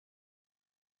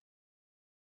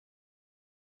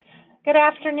Good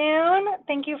afternoon.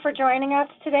 Thank you for joining us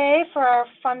today for our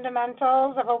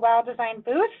fundamentals of a well-designed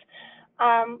booth.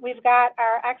 We've got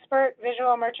our expert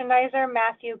visual merchandiser,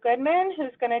 Matthew Goodman,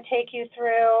 who's going to take you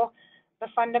through the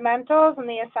fundamentals and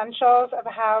the essentials of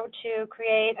how to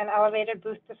create an elevated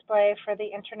booth display for the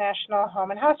International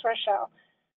Home and Houseware Show.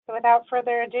 So without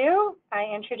further ado, I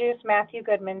introduce Matthew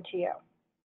Goodman to you.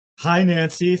 Hi,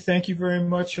 Nancy. Thank you very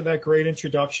much for that great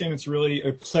introduction. It's really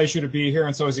a pleasure to be here,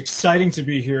 and so it's exciting to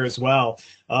be here as well.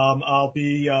 I'll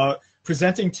be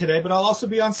presenting today, but I'll also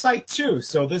be on site too.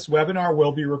 So this webinar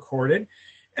will be recorded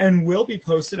and will be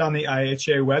posted on the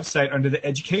IHA website under the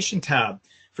Education tab.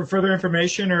 For further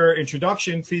information or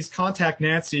introduction, please contact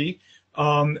Nancy,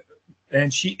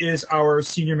 and she is our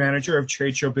Senior Manager of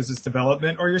Trade Show Business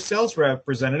Development, or your sales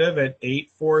representative at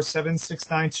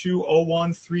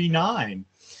 847-692-0139.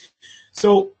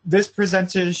 So this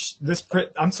presentation,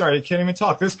 I'm sorry, I can't even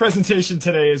talk. This presentation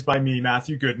today is by me,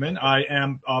 Matthew Goodman. I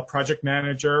am a project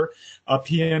manager,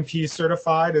 PMP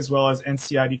certified, as well as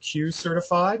NCIDQ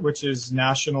certified, which is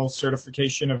National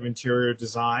Certification of Interior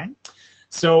Design.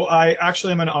 So I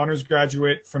actually am an honors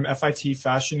graduate from FIT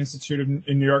Fashion Institute in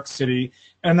New York City,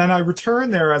 and then I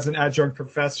returned there as an adjunct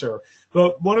professor.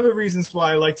 But one of the reasons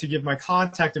why I like to give my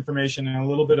contact information and a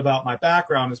little bit about my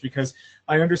background is because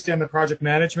I understand the project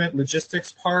management,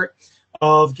 logistics part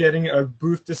of getting a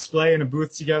booth display and a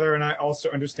booth together, and I also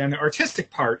understand the artistic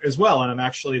part as well, and I'm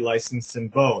actually licensed in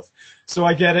both. So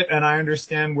I get it, and I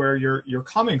understand where you're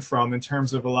coming from in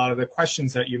terms of a lot of the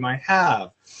questions that you might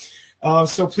have.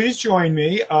 So please join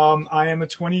me. I am a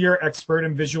 20-year expert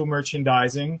in visual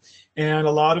merchandising, and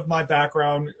a lot of my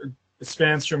background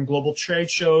spans from global trade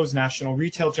shows, national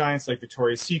retail giants like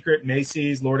Victoria's Secret,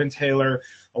 Macy's, Lord & Taylor,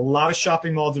 a lot of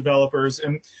shopping mall developers.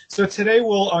 And so today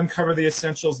we'll uncover the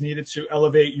essentials needed to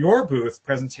elevate your booth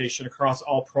presentation across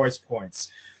all price points.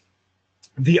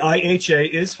 The IHA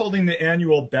is holding the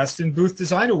annual Best in Booth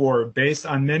Design Award based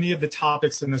on many of the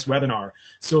topics in this webinar.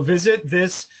 So visit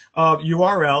this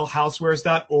URL,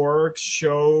 housewares.org,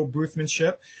 show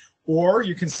boothmanship, or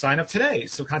you can sign up today.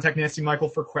 So contact Nancy Michael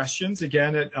for questions,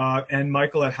 again, at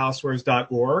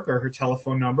nmichael@housewares.org, or her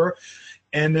telephone number.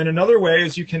 And then another way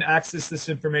is you can access this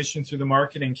information through the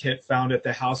marketing kit found at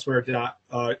the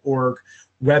houseware.org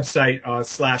website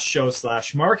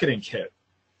 /show/marketing kit.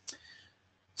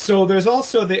 So there's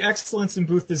also the Excellence in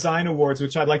Booth Design Awards,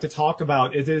 which I'd like to talk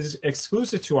about. It is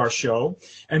exclusive to our show,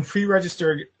 and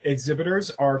pre-registered exhibitors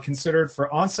are considered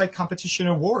for on-site competition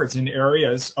awards in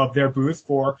areas of their booth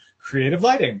for creative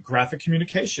lighting, graphic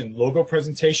communication, logo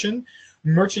presentation,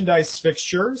 merchandise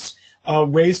fixtures,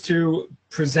 ways to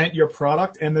present your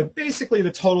product, and basically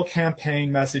the total campaign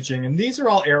messaging. And these are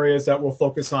all areas that we'll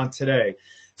focus on today.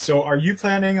 So are you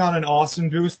planning on an awesome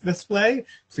booth display?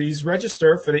 Please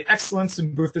register for the Excellence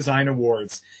in Booth Design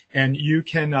Awards, and you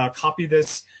can copy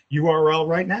this URL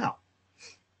right now.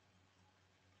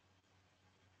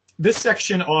 This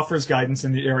section offers guidance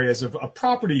in the areas of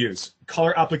property use,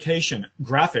 color application,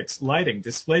 graphics, lighting,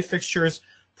 display fixtures,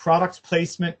 product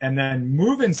placement, and then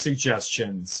move-in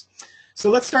suggestions.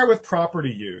 So let's start with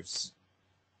property use.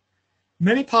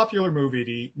 Many popular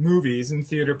movies and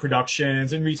theater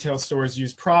productions and retail stores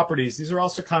use properties. These are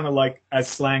also kind of like, as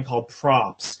slang, called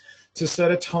props to set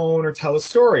a tone or tell a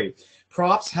story.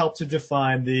 Props help to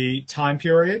define the time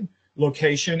period,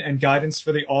 location, and guidance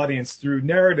for the audience through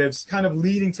narratives kind of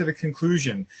leading to the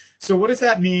conclusion. So what does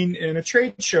that mean in a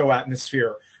trade show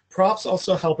atmosphere? Props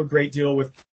also help a great deal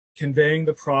with conveying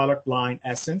the product line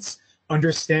essence,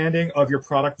 understanding of your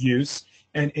product use,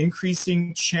 and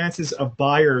increasing chances of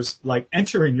buyers like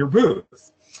entering your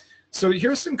booth. So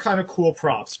here's some kind of cool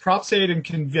props. Props aid in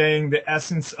conveying the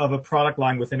essence of a product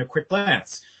line within a quick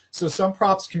glance. So some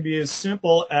props can be as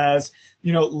simple as,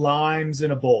 limes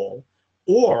in a bowl,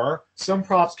 or some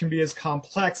props can be as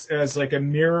complex as like a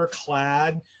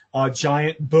mirror-clad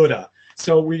giant Buddha.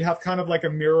 So we have kind of like a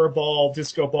mirror ball,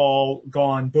 disco ball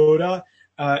gone Buddha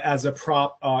as a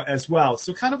prop as well.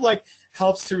 So kind of like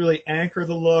helps to really anchor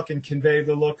the look and convey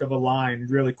the look of a line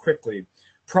really quickly.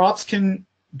 Props can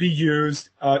be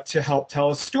used to help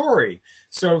tell a story.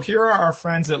 So here are our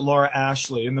friends at Laura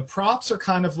Ashley, and the props are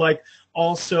kind of like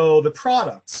also the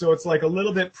product. So it's like a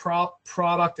little bit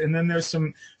product, and then there's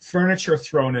some furniture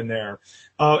thrown in there.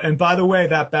 And by the way,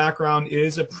 that background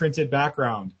is a printed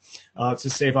background to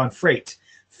save on freight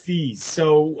fees.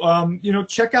 So,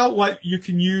 check out what you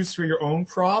can use for your own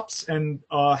props, and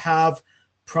have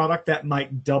product that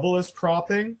might double as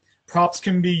propping, Props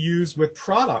can be used with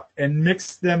product and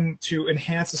mix them to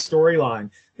enhance a storyline.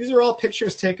 These are all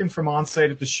pictures taken from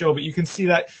on-site at the show, but you can see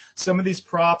that some of these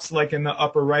props, like in the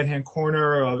upper right-hand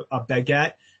corner, a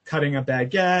baguette, cutting a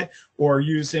baguette, or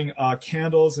using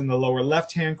candles in the lower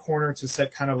left-hand corner to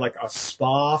set kind of like a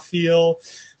spa feel.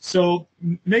 So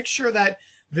make sure that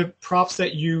the props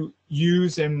that you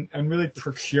use and really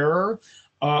procure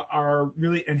are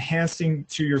really enhancing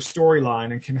to your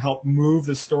storyline and can help move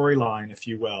the storyline, if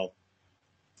you will.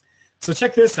 So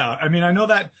check this out. I mean, I know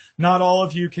that not all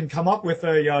of you can come up with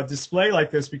a display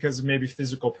like this because of maybe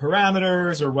physical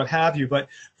parameters or what have you, but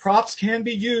props can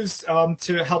be used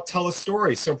to help tell a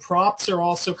story. So props are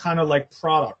also kind of like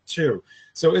product too.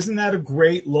 So isn't that a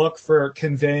great look for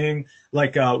conveying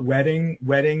like a wedding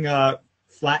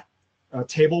flat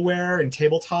tableware and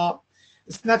tabletop?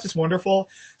 Isn't that just wonderful?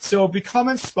 So become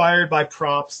inspired by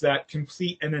props that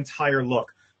complete an entire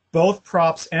look. Both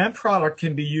props and product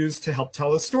can be used to help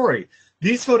tell a story.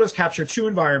 These photos capture two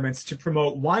environments to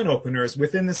promote wine openers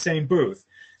within the same booth.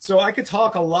 So I could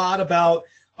talk a lot about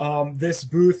this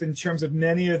booth in terms of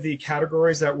many of the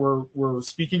categories that we're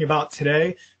speaking about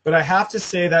today, but I have to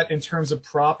say that in terms of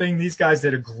propping, these guys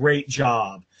did a great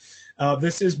job.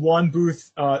 This is one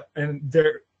booth, and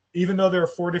even though there are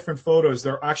 4 different photos,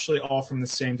 they're actually all from the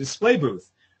same display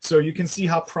booth. So you can see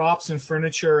how props and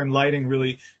furniture and lighting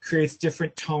really creates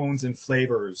different tones and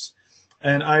flavors.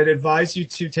 And I'd advise you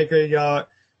to take a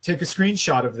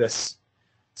screenshot of this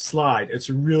slide.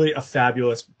 It's really a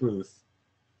fabulous booth.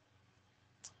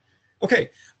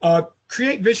 Okay,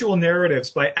 create visual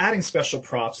narratives by adding special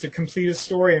props to complete a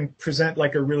story and present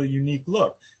like a really unique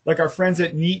look. Like our friends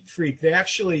at Neat Freak, they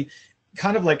actually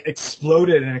kind of like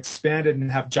exploded and expanded and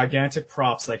have gigantic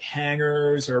props like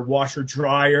hangers or washer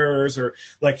dryers or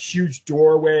like huge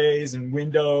doorways and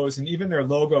windows, and even their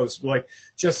logos were like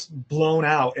just blown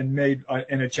out and made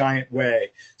in a giant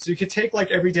way. So you could take like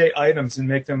everyday items and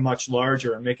make them much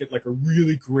larger and make it like a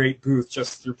really great booth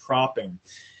just through propping.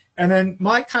 And then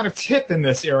my kind of tip in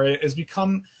this area is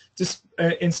become just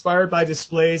inspired by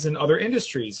displays in other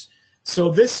industries.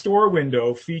 So this store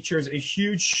window features a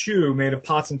huge shoe made of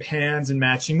pots and pans and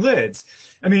matching lids.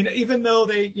 I mean, even though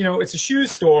it's a shoe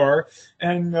store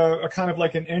and a kind of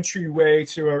like an entryway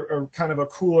to a kind of a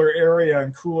cooler area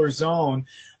and cooler zone,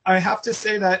 I have to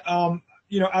say that, I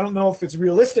don't know if it's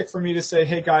realistic for me to say,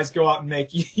 hey guys, go out and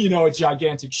make, a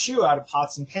gigantic shoe out of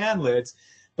pots and pan lids.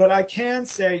 But I can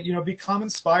say, become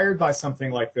inspired by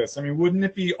something like this. I mean, wouldn't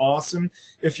it be awesome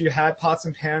if you had pots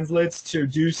and pans lids to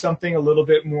do something a little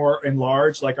bit more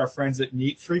enlarged like our friends at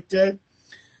Neat Freak did?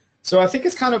 So I think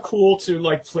it's kind of cool to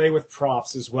like play with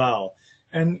props as well.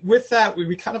 And with that,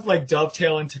 we kind of like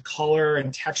dovetail into color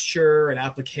and texture and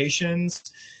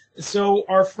applications. So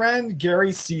our friend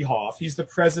Gary Seehoff, he's the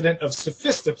president of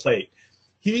Sophistiplate.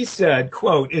 He said,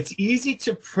 quote, "It's easy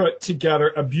to put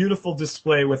together a beautiful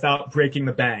display without breaking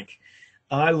the bank."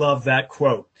 I love that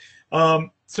quote.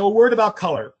 So a word about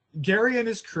color. Gary and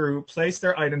his crew placed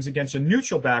their items against a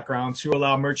neutral background to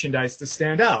allow merchandise to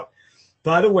stand out.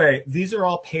 By the way, these are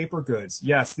all paper goods.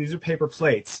 Yes, these are paper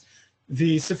plates.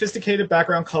 The sophisticated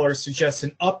background color suggests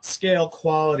an upscale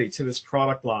quality to this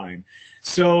product line.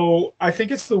 So I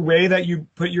think it's the way that you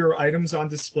put your items on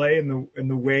display and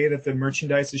the way that the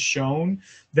merchandise is shown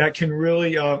that can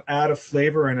really add a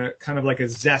flavor and a kind of like a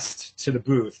zest to the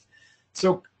booth.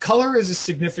 So color is a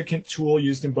significant tool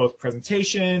used in both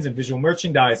presentations and visual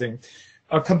merchandising.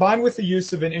 Combined with the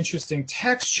use of an interesting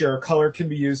texture, color can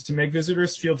be used to make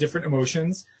visitors feel different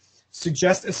emotions,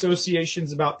 suggest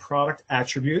associations about product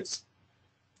attributes,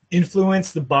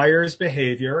 influence the buyer's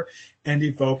behavior, and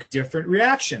evoke different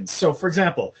reactions. So for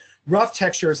example, rough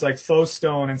textures like faux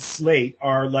stone and slate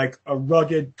are like a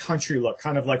rugged country look,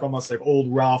 kind of like almost like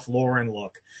old Ralph Lauren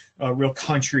look, real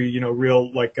country,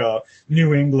 real like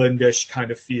New Englandish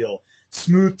kind of feel.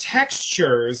 Smooth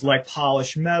textures like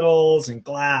polished metals and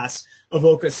glass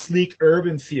evoke a sleek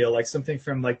urban feel, like something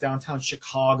from like downtown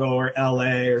Chicago or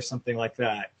LA or something like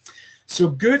that. So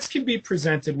goods can be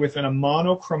presented within a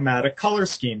monochromatic color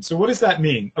scheme. So what does that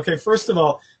mean? Okay, first of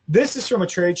all, this is from a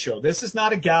trade show. This is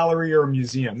not a gallery or a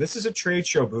museum. This is a trade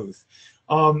show booth.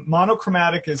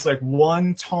 Monochromatic is like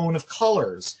one tone of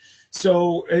colors.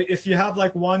 So if you have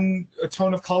like one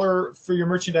tone of color for your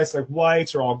merchandise, like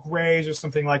whites or all grays or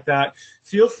something like that,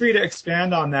 feel free to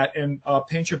expand on that and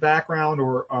paint your background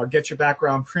or get your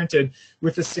background printed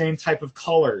with the same type of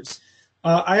colors.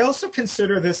 I also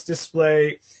consider this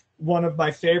display one of my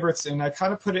favorites, and I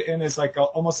kind of put it in as like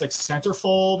almost like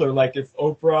centerfold, or like if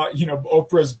Oprah,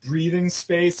 Oprah's breathing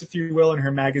space, if you will, in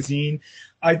her magazine.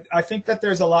 I think that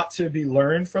there's a lot to be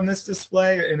learned from this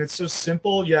display, and it's so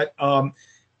simple yet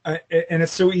and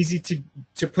it's so easy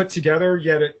to put together,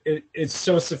 yet it's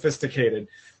so sophisticated.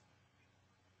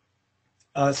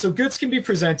 So goods can be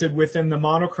presented within the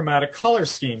monochromatic color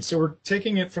scheme. So we're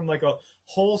taking it from like a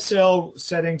wholesale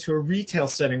setting to a retail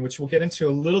setting, which we'll get into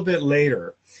a little bit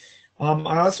later.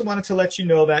 I also wanted to let you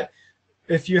know that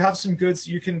if you have some goods,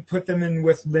 you can put them in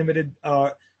with limited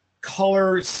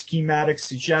color schematic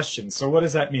suggestions. So what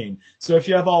does that mean? So if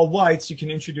you have all whites, you can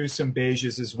introduce some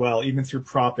beiges as well, even through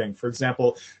propping. For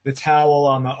example, the towel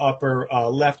on the upper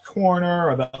left corner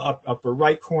or the upper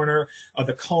right corner,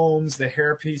 the combs, the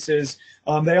hair pieces,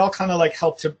 they all kind of like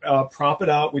help to prop it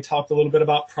out. We talked a little bit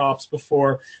about props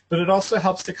before, but it also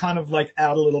helps to kind of like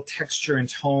add a little texture and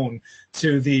tone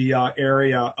to the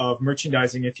area of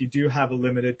merchandising if you do have a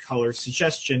limited color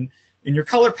suggestion in your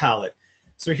color palette.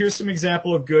 So here's some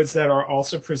example of goods that are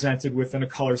also presented within a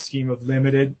color scheme of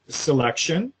limited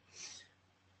selection.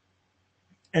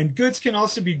 And goods can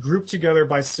also be grouped together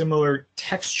by similar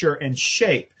texture and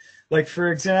shape. Like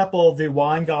for example, the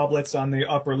wine goblets on the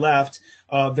upper left,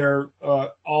 they're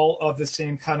all of the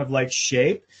same kind of like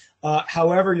shape.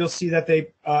 However, you'll see that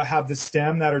they have the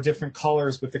stem that are different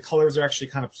colors, but the colors are actually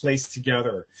kind of placed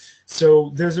together.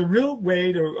 So there's a real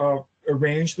way to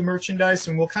arrange the merchandise,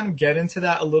 and we'll kind of get into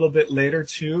that a little bit later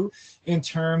too, in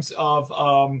terms of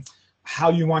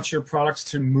how you want your products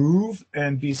to move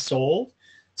and be sold.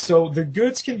 So the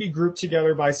goods can be grouped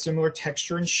together by similar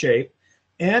texture and shape,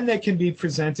 and they can be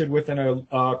presented within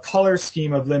a color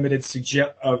scheme of limited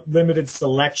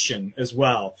selection as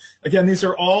well. Again, these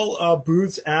are all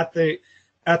booths at the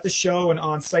show and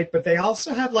on site, but they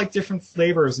also have like different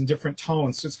flavors and different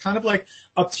tones. So it's kind of like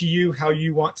up to you how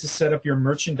you want to set up your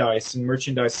merchandise and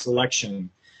merchandise selection.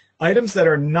 Items that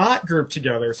are not grouped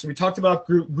together, so we talked about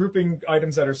grouping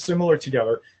items that are similar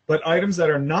together, but items that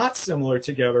are not similar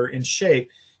together in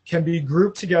shape can be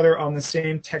grouped together on the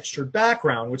same textured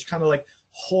background, which kind of like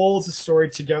holds the story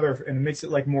together and makes it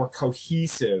like more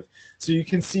cohesive. So you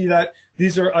can see that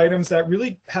these are items that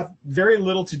really have very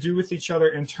little to do with each other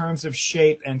in terms of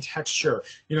shape and texture.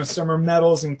 You know, some are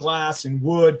metals and glass and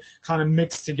wood kind of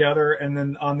mixed together, and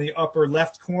then on the upper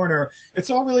left corner, it's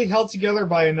all really held together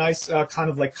by a nice kind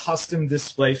of like custom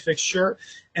display fixture.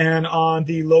 And on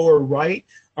the lower right,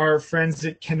 our friends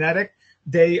at Kinetic,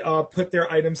 they put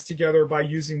their items together by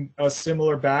using a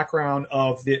similar background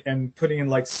of the, and putting in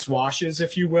like swashes,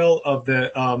 if you will, of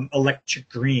the electric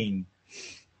green.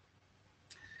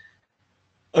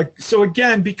 So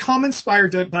again, become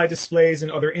inspired by displays in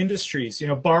other industries. You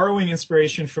know, borrowing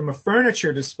inspiration from a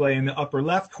furniture display in the upper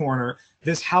left corner,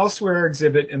 this houseware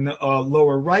exhibit in the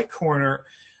lower right corner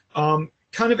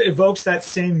kind of evokes that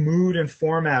same mood and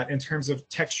format in terms of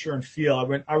texture and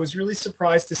feel. I was really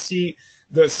surprised to see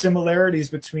the similarities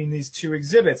between these two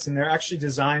exhibits, and they're actually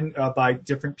designed by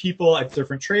different people at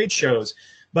different trade shows.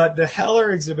 But the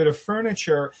Heller exhibit of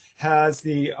furniture has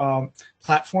the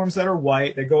platforms that are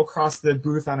white. They go across the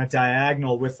booth on a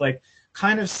diagonal with like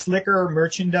kind of slicker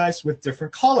merchandise with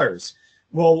different colors.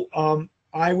 Well,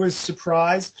 I was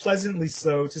surprised, pleasantly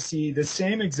so, to see the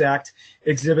same exact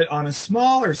exhibit on a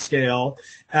smaller scale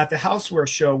at the Housewares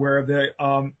show, where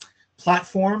the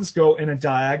platforms go in a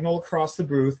diagonal across the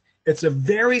booth. It's a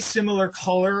very similar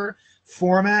color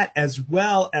format as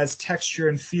well as texture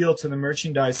and feel to the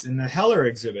merchandise in the Heller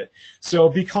exhibit. So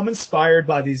become inspired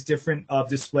by these different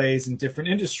displays in different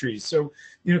industries. So,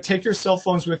 you know, take your cell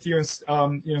phones with you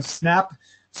and, you know, snap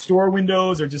store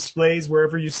windows or displays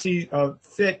wherever you see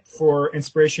fit for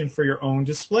inspiration for your own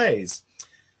displays.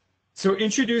 So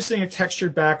introducing a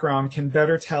textured background can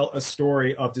better tell a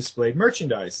story of displayed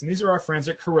merchandise. And these are our friends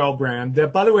at Corel brand.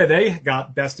 That, by the way, they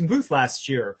got Best in Booth last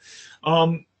year.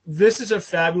 This is a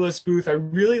fabulous booth. I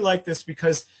really like this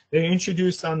because they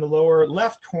introduced on the lower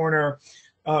left corner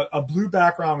a blue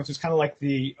background, which is kind of like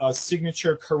the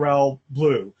signature Corel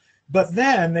blue. But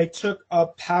then they took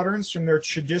patterns from their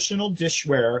traditional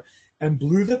dishware and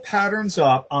blew the patterns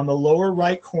up on the lower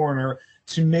right corner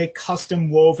to make custom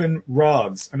woven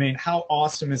rugs. I mean, how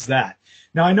awesome is that?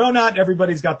 Now, I know not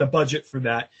everybody's got the budget for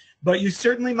that, but you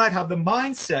certainly might have the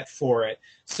mindset for it.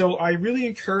 So I really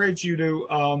encourage you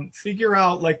to figure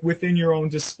out, like within your own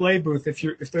display booth,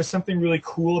 if there's something really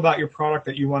cool about your product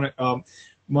that you want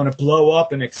to blow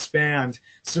up and expand,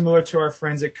 similar to our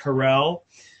friends at Corel.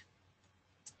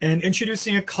 And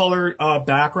introducing a color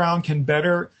background can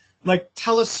better like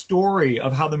tell a story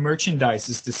of how the merchandise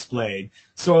is displayed.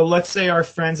 So let's say our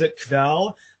friends at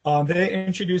Kvell, they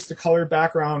introduced the color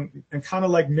background and kind of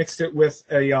like mixed it with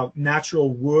a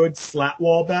natural wood slat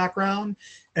wall background.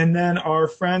 And then our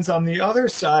friends on the other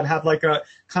side have like a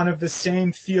kind of the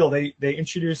same feel. They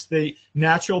introduced the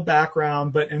natural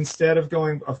background, but instead of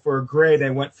going for a gray,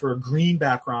 they went for a green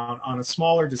background on a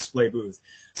smaller display booth.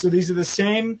 So these are the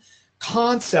same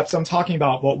concepts I'm talking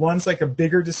about, but one's like a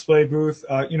bigger display booth,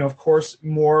 you know, of course,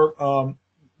 more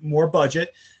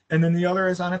budget, and then the other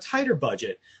is on a tighter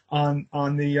budget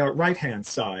on the right-hand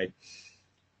side.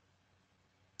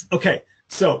 Okay,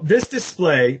 so this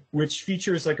display, which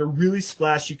features like a really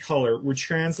splashy color, would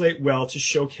translate well to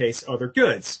showcase other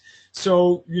goods.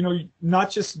 So, you know, not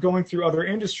just going through other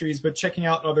industries, but checking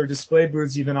out other display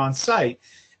booths even on site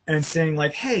and saying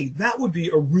like, hey, that would be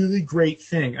a really great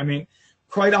thing. I mean,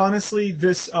 quite honestly,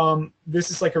 this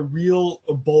is like a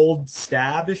bold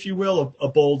stab, if you will, a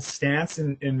bold stance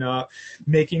in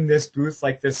making this booth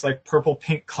like this like purple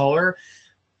pink color.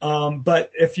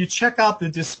 But if you check out the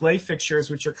display fixtures,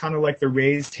 which are kind of like the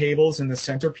raised tables in the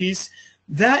centerpiece,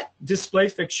 that display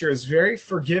fixture is very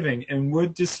forgiving and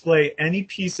would display any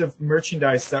piece of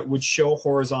merchandise that would show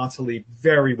horizontally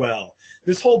very well.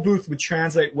 This whole booth would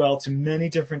translate well to many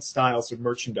different styles of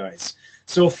merchandise.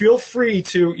 So feel free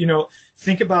to, you know,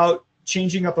 think about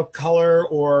changing up a color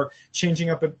or changing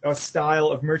up a style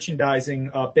of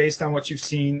merchandising based on what you've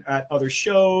seen at other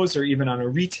shows or even on a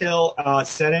retail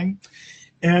setting.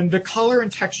 And the color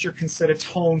and texture can set a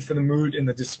tone for the mood in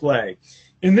the display.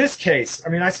 In this case, I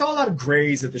mean, I saw a lot of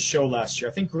grays at the show last year.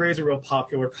 I think gray is a real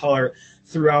popular color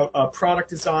throughout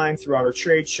product design, throughout our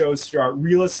trade shows, throughout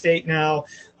real estate now,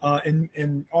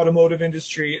 in automotive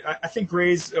industry. I think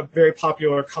gray is a very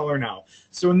popular color now.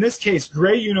 So in this case,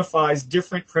 gray unifies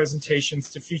different presentations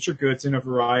to feature goods in a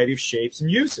variety of shapes and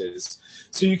uses.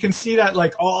 So you can see that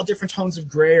like all different tones of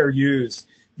gray are used,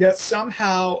 yet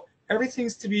somehow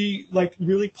everything's to be like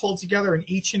really pulled together in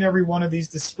each and every one of these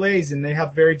displays, and they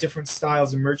have very different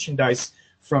styles of merchandise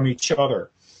from each other.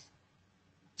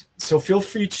 So feel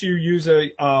free to use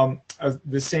the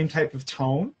same type of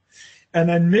tone. And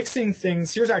then mixing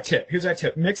things, here's our tip,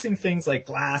 mixing things like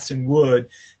glass and wood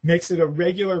makes it a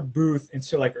regular booth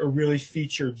into like a really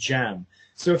featured gem.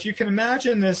 So if you can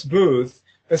imagine this booth,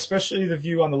 especially the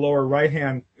view on the lower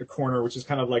right-hand corner, which is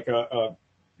kind of like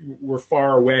we're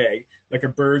far away, like a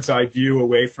bird's eye view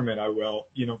away from it,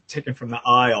 you know, taken from the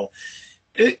aisle.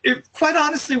 It quite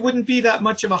honestly wouldn't be that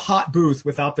much of a hot booth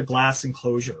without the glass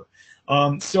enclosure.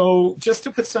 So just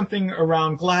to put something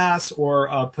around glass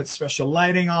or put special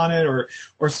lighting on it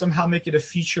or somehow make it a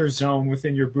feature zone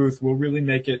within your booth will really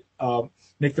make it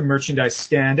make the merchandise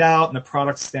stand out and the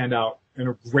products stand out in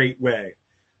a great way.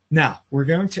 Now, we're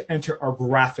going to enter our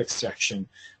graphics section,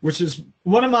 which is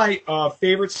one of my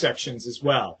favorite sections as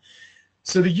well.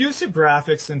 So the use of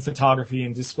graphics in photography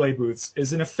and display booths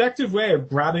is an effective way of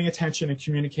grabbing attention and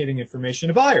communicating information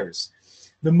to buyers.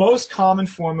 The most common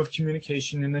form of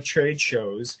communication in the trade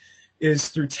shows is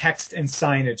through text and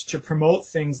signage to promote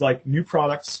things like new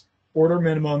products, order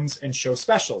minimums, and show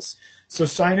specials. So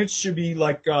signage should be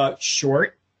like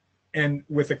short and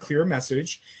with a clear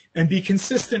message, and be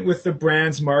consistent with the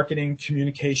brand's marketing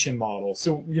communication model.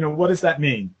 So, you know, what does that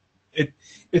mean?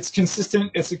 It's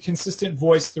consistent. It's a consistent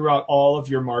voice throughout all of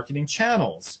your marketing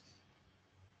channels.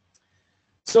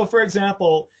 So, for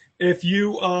example, if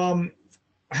you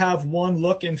have one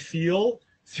look and feel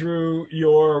through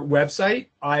your website,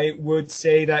 I would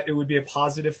say that it would be a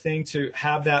positive thing to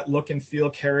have that look and feel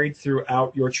carried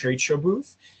throughout your trade show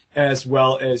booth, as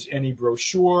well as any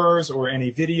brochures or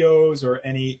any videos or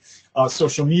any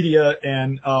social media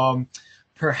and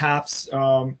perhaps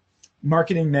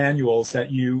marketing manuals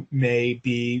that you may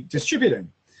be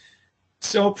distributing.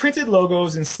 So printed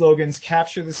logos and slogans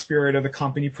capture the spirit of the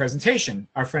company presentation.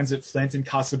 Our friends at Flint and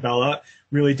Casabella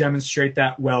really demonstrate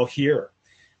that well here,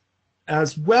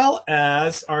 as well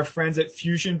as our friends at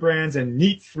Fusion Brands and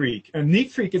Neat Freak. And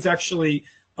Neat Freak is actually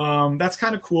that's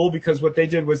kind of cool because what they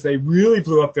did was they really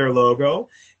blew up their logo,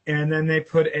 and then they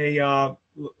put a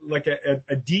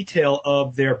detail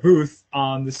of their booth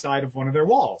on the side of one of their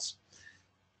walls.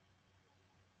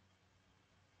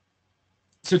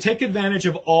 So take advantage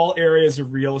of all areas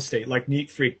of real estate like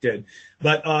Neat Freak did,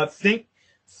 but think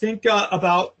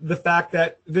about the fact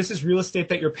that this is real estate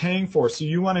that you're paying for. So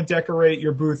you want to decorate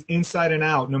your booth inside and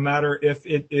out, no matter if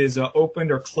it is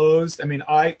opened or closed. I mean,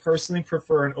 I personally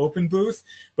prefer an open booth,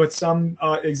 but some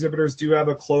exhibitors do have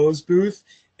a closed booth,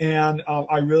 and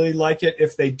I really like it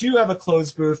if they do have a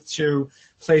closed booth to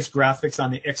place graphics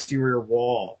on the exterior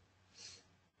wall.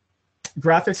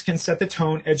 Graphics can set the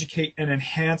tone, educate, and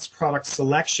enhance product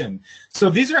selection. So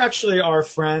these are actually our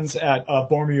friends at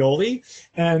Bormioli.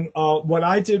 And what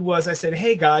I did was I said,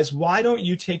 hey guys, why don't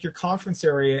you take your conference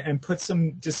area and put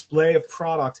some display of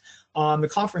product on the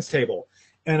conference table?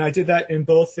 And I did that in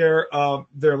both their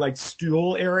like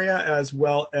stool area as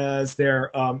well as their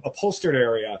upholstered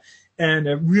area. And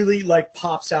it really like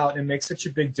pops out and makes such a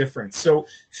big difference. So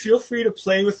feel free to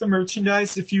play with the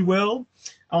merchandise if you will.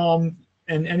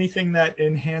 And anything that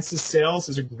enhances sales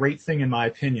is a great thing in my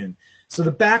opinion. So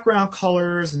the background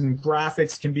colors and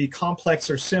graphics can be complex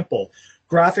or simple.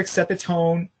 Graphics set the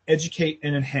tone, educate,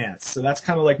 and enhance. So that's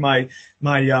kind of like my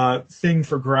thing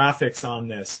for graphics on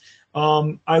this.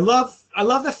 I love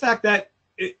the fact that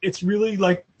it's really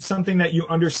like something that you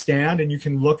understand and you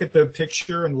can look at the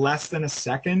picture in less than a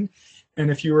second. And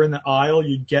if you were in the aisle,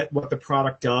 you get what the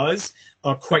product does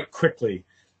quite quickly.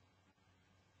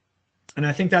 And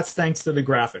I think that's thanks to the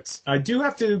graphics. I do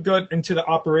have to go into the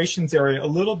operations area a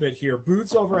little bit here.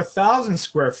 Booths over 1,000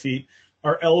 square feet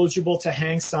are eligible to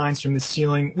hang signs from the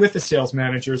ceiling with the sales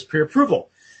manager's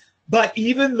pre-approval. But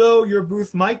even though your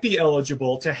booth might be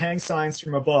eligible to hang signs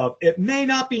from above, it may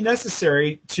not be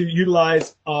necessary to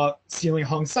utilize ceiling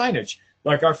hung signage,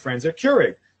 like our friends at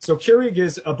Keurig. So Keurig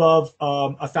is above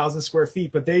 1,000 square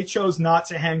feet, but they chose not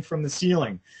to hang from the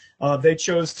ceiling. They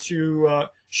chose to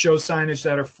show signage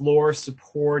that are floor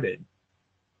supported.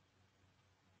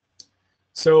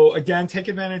 So again, take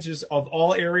advantage of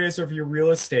all areas of your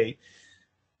real estate.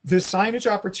 The signage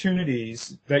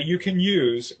opportunities that you can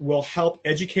use will help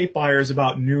educate buyers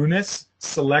about newness,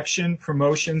 selection,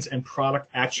 promotions, and product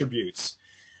attributes.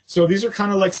 So these are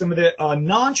kind of like some of the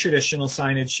non-traditional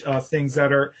signage things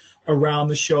that are around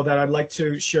the show that I'd like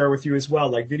to share with you as well,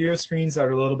 like video screens that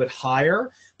are a little bit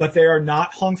higher, but they are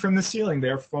not hung from the ceiling.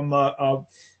 They're from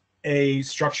a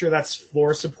structure that's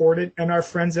floor supported. And our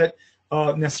friends at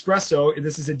Nespresso,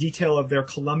 this is a detail of their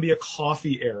Columbia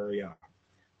coffee area.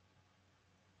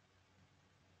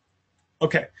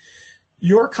 Okay,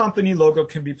 your company logo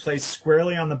can be placed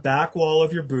squarely on the back wall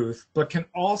of your booth, but can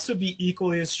also be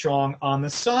equally as strong on the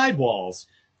side walls.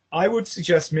 I would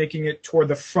suggest making it toward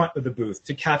the front of the booth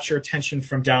to capture attention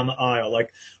from down the aisle,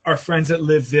 like our friends at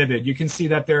Live Vivid. You can see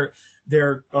that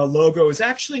their logo is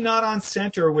actually not on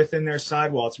center within their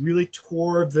sidewall. It's really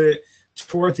toward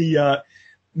the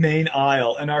main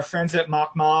aisle. And our friends at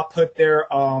Makma put their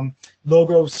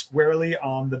logo squarely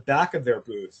on the back of their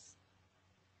booth.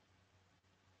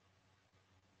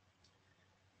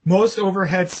 Most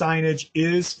overhead signage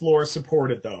is floor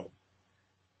supported though.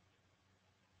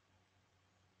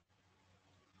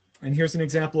 And here's an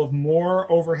example of more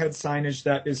overhead signage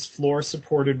that is floor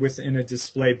supported within a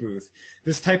display booth.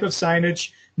 This type of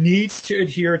signage needs to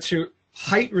adhere to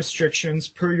height restrictions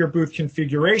per your booth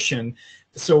configuration.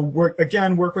 So work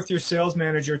with your sales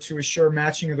manager to assure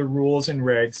matching of the rules and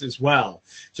regs as well.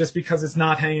 Just because it's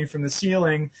not hanging from the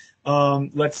ceiling,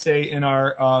 let's say in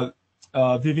our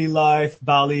Vivi Life,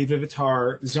 Bali,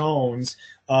 Vivitar zones,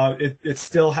 it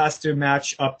still has to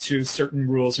match up to certain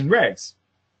rules and regs.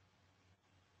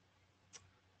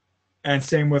 And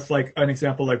same with like an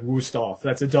example like Wusthof,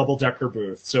 that's a double-decker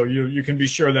booth. So you can be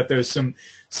sure that there's some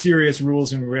serious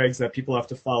rules and regs that people have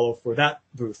to follow for that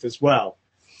booth as well.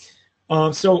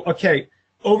 Okay,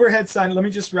 overhead sign. Let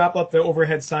me just wrap up the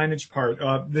overhead signage part.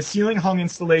 The ceiling hung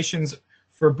installations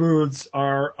for booths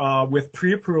are with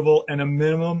pre-approval and a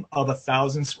minimum of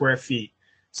 1,000 square feet.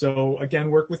 So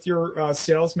again, work with your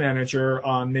sales manager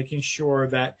on making sure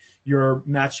that you're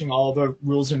matching all the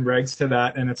rules and regs to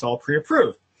that and it's all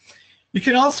pre-approved. You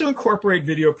can also incorporate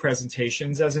video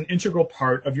presentations as an integral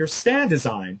part of your stand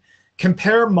design.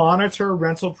 Compare monitor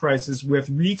rental prices with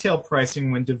retail pricing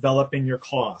when developing your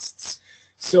costs.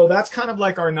 So that's kind of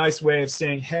like our nice way of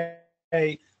saying,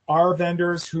 hey, our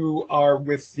vendors who are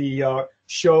with the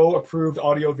show approved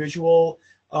audiovisual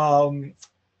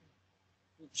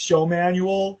show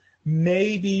manual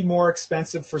may be more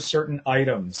expensive for certain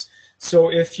items.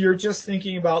 So if you're just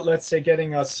thinking about, let's say,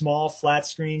 getting a small flat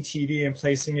screen TV and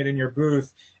placing it in your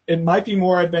booth, it might be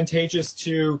more advantageous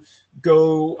to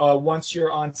go once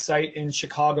you're on site in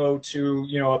Chicago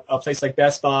to a place like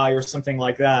Best Buy or something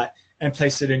like that and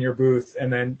place it in your booth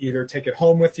and then either take it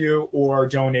home with you or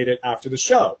donate it after the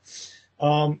show.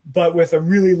 But with a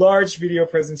really large video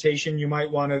presentation, you might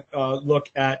want to look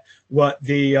at what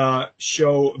the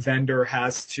show vendor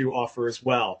has to offer as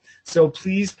well. So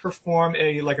please perform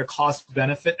a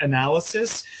cost-benefit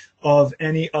analysis of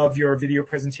any of your video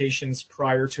presentations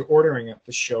prior to ordering at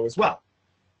the show as well.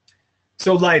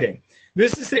 So lighting.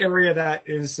 This is the area that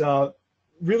is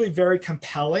really very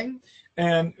compelling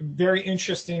and very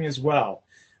interesting as well.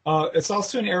 It's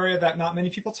also an area that not many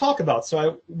people talk about.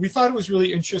 So we thought it was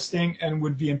really interesting and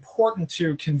would be important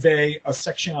to convey a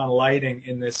section on lighting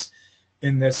in this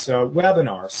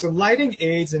webinar. So lighting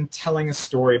aids in telling a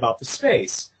story about the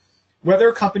space. Whether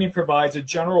a company provides a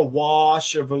general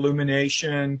wash of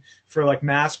illumination for like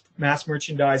mass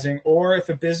merchandising, or if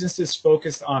a business is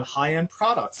focused on high-end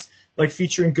products, like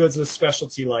featuring goods with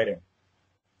specialty lighting.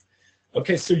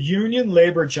 Okay, so union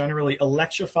labor generally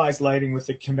electrifies lighting with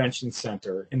the convention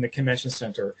center, in the convention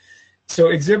center. So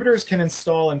exhibitors can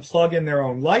install and plug in their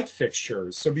own light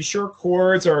fixtures. So be sure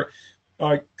cords are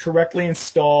correctly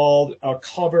installed,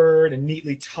 covered, and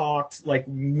neatly tucked, like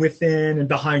within and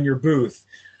behind your booth.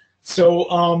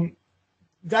 So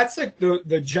that's like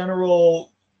the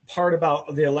general part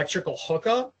about the electrical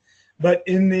hookup. But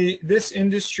in this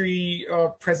industry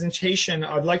presentation,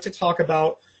 I'd like to talk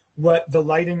about what the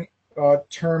lighting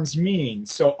terms mean.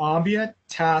 So ambient,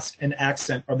 task, and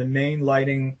accent are the main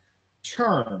lighting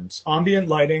terms. Ambient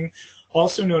lighting,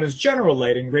 also known as general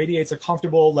lighting, radiates a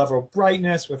comfortable level of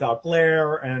brightness without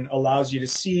glare and allows you to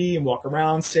see and walk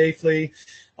around safely.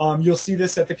 You'll see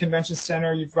this at the convention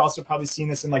center. You've also probably seen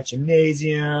this in like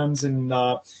gymnasiums and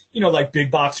like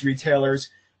big box retailers.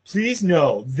 Please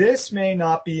know this may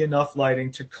not be enough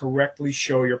lighting to correctly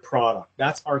show your product.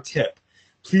 That's our tip.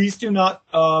 Please do not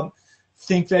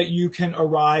think that you can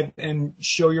arrive and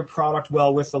show your product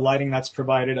well with the lighting that's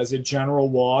provided as a general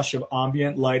wash of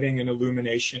ambient lighting and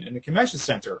illumination in the convention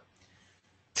center.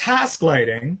 Task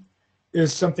lighting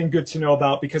is something good to know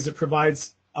about because it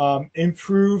provides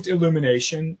improved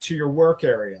illumination to your work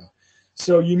area.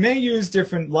 So you may use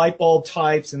different light bulb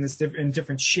types in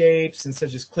different shapes, and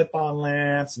such as clip-on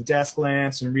lamps and desk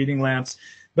lamps and reading lamps.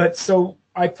 But so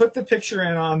I put the picture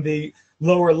in on the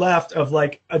lower left of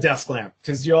like a desk lamp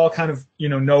because you all kind of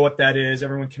know what that is.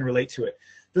 Everyone can relate to it.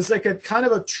 There's like a kind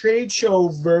of a trade show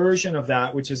version of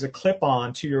that, which is a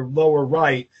clip-on to your lower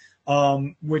right,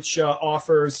 which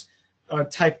offers a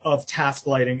type of task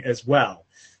lighting as well.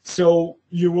 So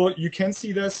you can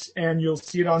see this, and you'll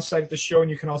see it on site at the show, and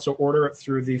you can also order it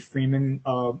through the Freeman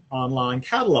online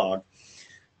catalog.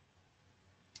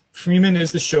 Freeman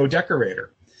is the show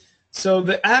decorator. So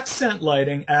the accent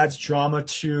lighting adds drama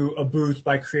to a booth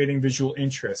by creating visual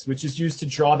interest, which is used to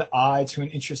draw the eye to an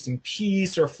interesting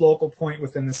piece or focal point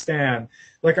within the stand.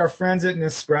 Like our friends at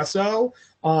Nespresso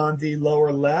on the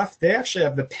lower left, they actually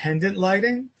have the pendant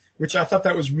lighting, which I thought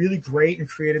that was really great and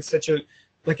created such an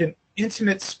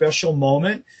intimate, special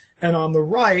moment. And on the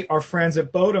right, our friends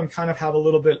at Bodum kind of have a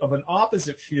little bit of an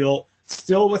opposite feel,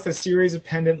 still with a series of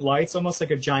pendant lights, almost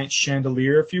like a giant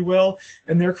chandelier, if you will.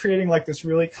 And they're creating like this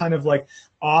really kind of like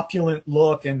opulent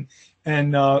look and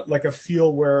like a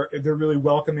feel where they're really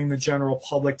welcoming the general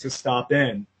public to stop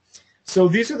in. So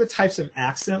these are the types of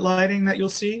accent lighting that you'll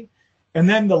see. And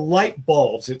then the light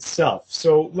bulbs itself.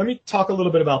 So let me talk a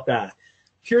little bit about that.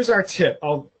 Here's our tip.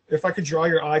 If I could draw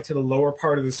your eye to the lower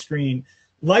part of the screen,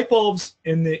 light bulbs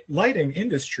in the lighting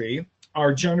industry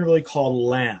are generally called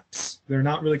lamps. They're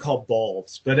not really called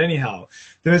bulbs. But anyhow,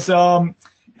 there's an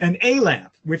A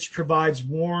lamp, which provides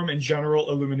warm and general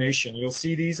illumination. You'll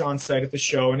see these on site at the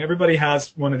show, and everybody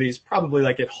has one of these, probably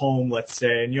like at home, let's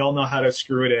say, and you all know how to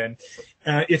screw it in.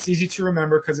 It's easy to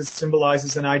remember because it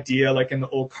symbolizes an idea, like in the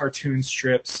old cartoon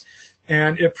strips.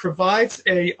 And it provides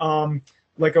a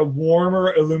like a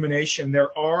warmer illumination.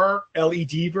 There are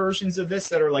LED versions of this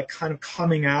that are like kind of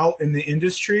coming out in the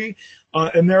industry,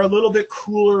 and they're a little bit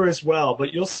cooler as well,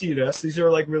 but you'll see this. These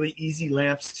are like really easy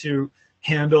lamps to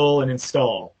handle and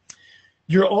install.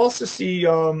 You'll also see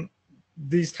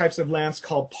these types of lamps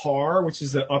called PAR, which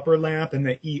is the upper lamp, and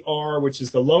the ER, which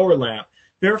is the lower lamp.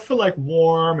 They're for like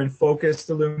warm and focused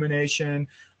illumination.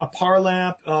 A PAR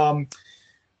lamp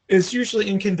is usually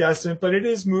incandescent, but it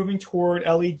is moving toward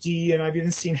LED, and I've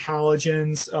even seen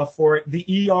halogens for it.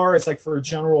 The ER is like for a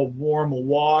general warm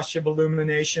wash of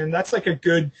illumination. That's like a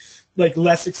good, like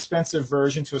less expensive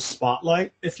version to a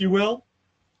spotlight, if you will.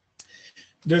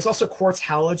 There's also quartz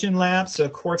halogen lamps. So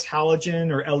quartz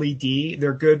halogen or LED,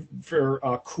 they're good for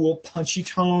cool, punchy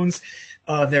tones.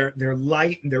 They're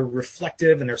light and they're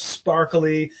reflective and they're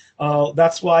sparkly.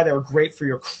 That's why they're great for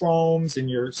your chromes and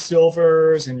your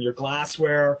silvers and your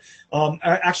glassware.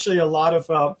 Actually, a lot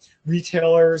of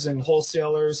retailers and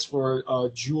wholesalers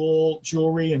for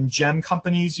jewelry and gem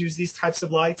companies use these types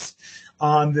of lights.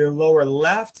 On the lower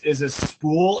left is a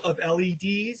spool of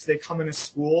LEDs. They come in a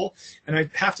spool. And I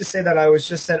have to say that I was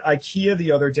just at IKEA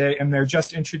the other day, and they're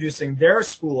just introducing their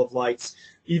spool of lights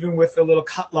even with a little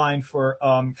cut line for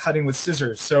cutting with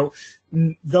scissors. So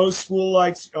those school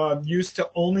lights used to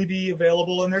only be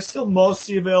available, and they're still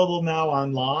mostly available now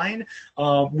online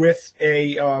with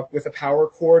a power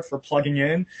cord for plugging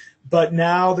in. But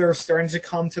now they're starting to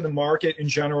come to the market in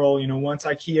general. You know, once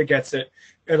IKEA gets it,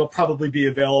 it'll probably be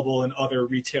available in other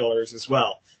retailers as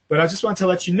well. But I just want to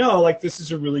let you know, like, this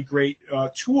is a really great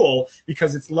tool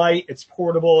because it's light, it's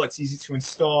portable, it's easy to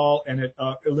install, and it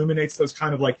illuminates those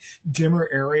kind of like dimmer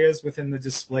areas within the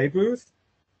display booth.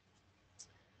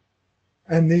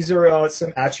 And these are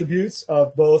some attributes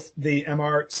of both the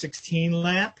MR16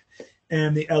 lamp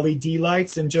and the LED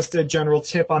lights. And just a general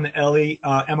tip on the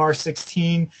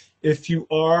MR16, if you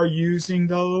are using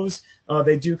those,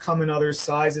 they do come in other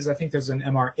sizes. I think there's an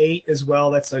MR8 as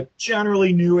well. That's a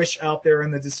generally newish out there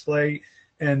in the display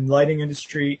and lighting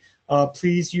industry.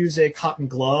 Please use a cotton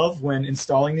glove when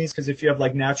installing these, because if you have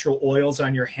like natural oils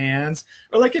on your hands,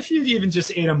 or like if you even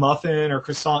just ate a muffin or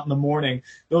croissant in the morning,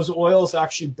 those oils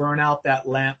actually burn out that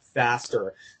lamp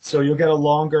faster. So you'll get a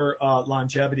longer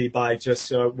longevity by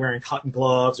just wearing cotton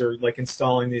gloves or like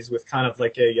installing these with kind of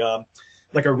like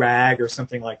a rag or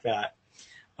something like that.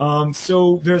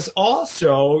 So there's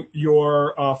also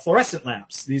your fluorescent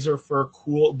lamps. These are for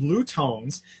cool blue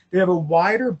tones. They have a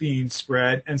wider beam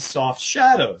spread and soft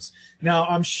shadows. Now,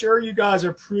 I'm sure you guys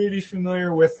are pretty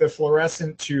familiar with the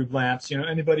fluorescent tube lamps. You know,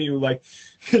 anybody who like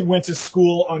went to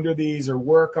school under these or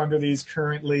work under these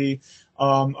currently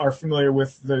are familiar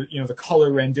with the, you know, the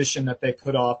color rendition that they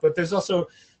put off. But there's also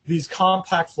these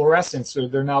compact fluorescents. So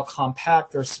they're now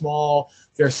compact, they're small,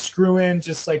 they're screw-in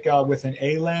just like with an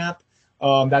A lamp.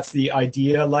 That's the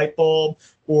Idea light bulb,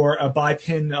 or a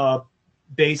bi-pin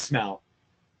base mount.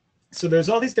 So there's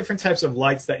all these different types of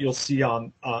lights that you'll see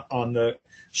on the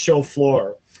show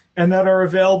floor, and that are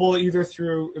available either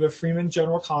through the Freeman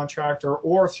General Contractor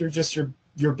or through just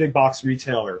your big box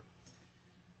retailer.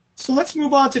 So let's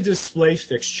move on to display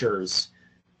fixtures.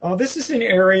 This is an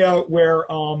area where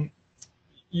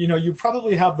you know, you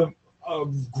probably have a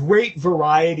great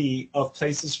variety of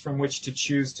places from which to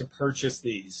choose to purchase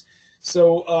these.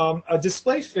 So a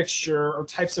display fixture are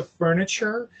types of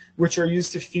furniture which are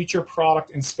used to feature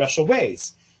product in special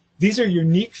ways. These are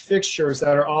unique fixtures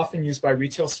that are often used by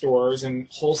retail stores and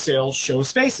wholesale show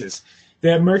spaces.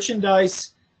 They have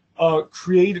merchandise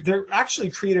they're actually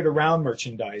created around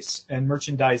merchandise and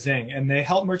merchandising, and they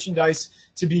help merchandise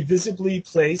to be visibly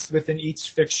placed within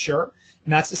each fixture,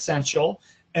 and that's essential.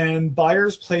 And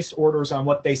buyers place orders on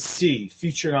what they see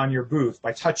featured on your booth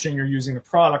by touching or using the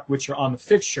product which are on the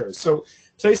fixture. So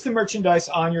place the merchandise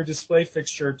on your display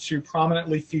fixture to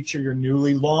prominently feature your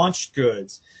newly launched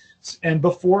goods. And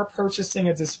before purchasing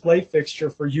a display fixture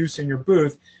for use in your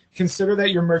booth, consider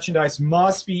that your merchandise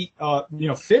must be, you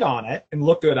know, fit on it and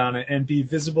look good on it and be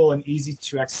visible and easy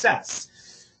to access.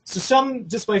 So some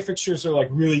display fixtures are like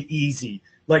really easy,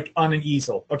 like on an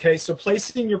easel. Okay, so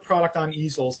placing your product on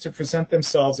easels to present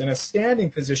themselves in a standing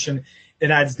position,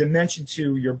 it adds dimension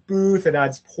to your booth, it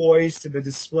adds poise to the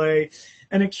display,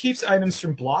 and it keeps items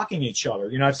from blocking each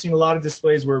other. You know, I've seen a lot of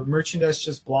displays where merchandise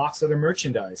just blocks other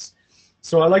merchandise.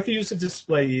 So I like the use of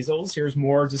display easels. Here's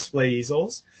more display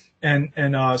easels and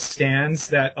stands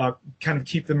that kind of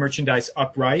keep the merchandise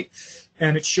upright,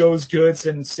 and it shows goods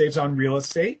and saves on real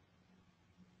estate.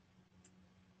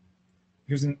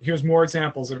 Here's more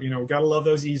examples of, you know, gotta love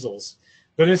those easels.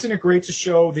 But isn't it great to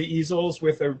show the easels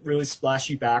with a really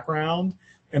splashy background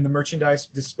and the merchandise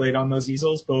displayed on those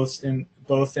easels, both in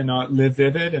Live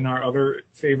Vivid and our other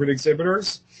favorite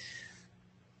exhibitors?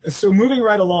 So moving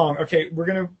right along, okay, we're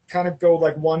gonna kind of go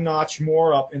like one notch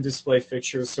more up in display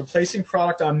fixtures. So placing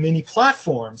product on mini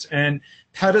platforms and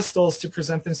pedestals to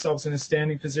present themselves in a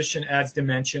standing position adds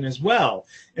dimension as well,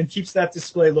 and keeps that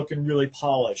display looking really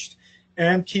polished,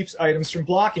 and keeps items from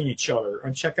blocking each other.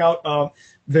 And check out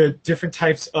the different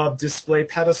types of display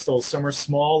pedestals. Some are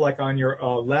small, like on your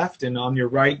left, and on your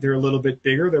right, they're a little bit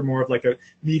bigger. They're more of like a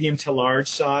medium to large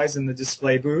size in the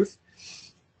display booth.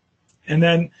 And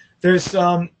then there's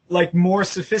like more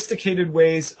sophisticated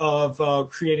ways of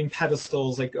creating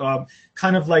pedestals, like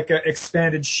kind of like a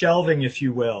expanded shelving, if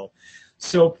you will.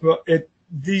 So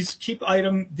these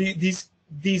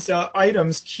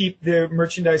items keep the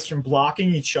merchandise from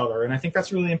blocking each other, and I think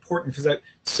that's really important, because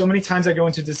so many times I go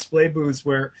into display booths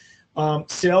where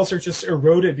sales are just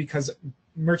eroded because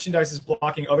merchandise is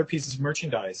blocking other pieces of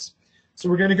merchandise. So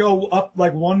we're going to go up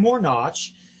like one more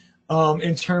notch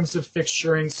in terms of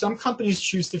fixturing. Some companies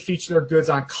choose to feature their goods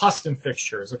on custom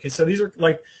fixtures. Okay, so these are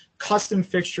like custom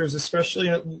fixtures, especially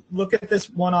look at this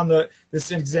one on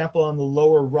this example on the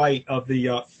lower right of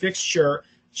the fixture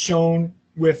shown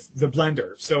the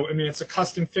blender. So, I mean, it's a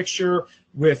custom fixture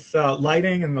with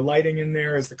lighting, and the lighting in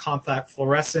there is the compact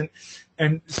fluorescent.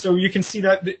 And so you can see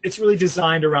that it's really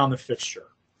designed around the fixture.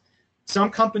 Some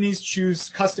companies choose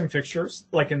custom fixtures,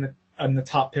 like in the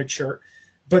top picture,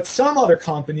 but some other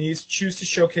companies choose to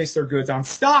showcase their goods on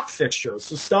stock fixtures.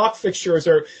 So stock fixtures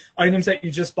are items that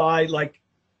you just buy like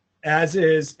as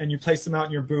is, and you place them out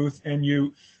in your booth, and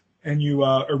you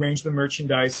arrange the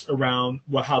merchandise around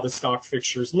how the stock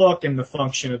fixtures look and the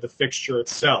function of the fixture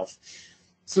itself.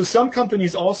 So some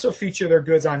companies also feature their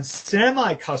goods on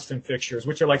semi-custom fixtures,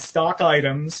 which are like stock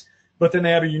items, but then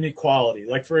they have a unique quality.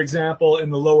 Like, for example,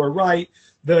 in the lower right,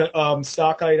 the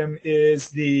stock item is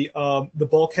the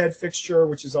bulkhead fixture,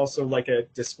 which is also like a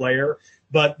displayer,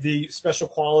 but the special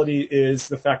quality is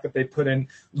the fact that they put in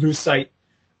lucite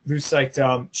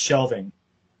shelving.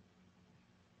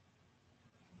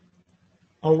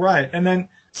 All right, and then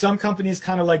some companies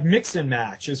kind of like mix and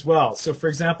match as well. So, for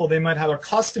example, they might have a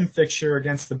custom fixture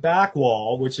against the back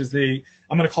wall, which is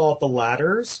I'm going to call it the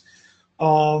ladders.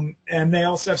 And they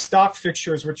also have stock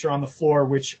fixtures, which are on the floor,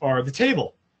 which are the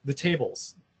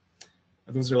tables.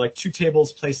 Those are like two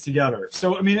tables placed together.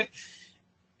 So, I mean,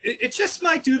 it just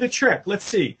might do the trick. Let's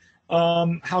see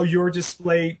how your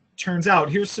display turns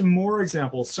out. Here's some more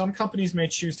examples. Some companies may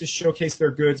choose to showcase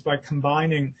their goods by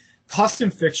combining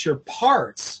custom fixture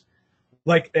parts,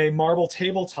 like a marble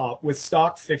tabletop, with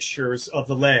stock fixtures of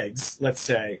the legs, let's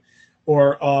say,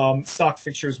 or stock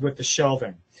fixtures with the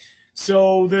shelving.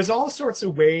 So there's all sorts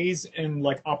of ways and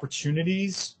like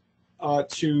opportunities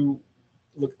to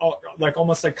look like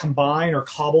almost like combine or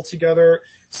cobble together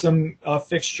some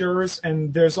fixtures,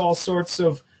 and there's all sorts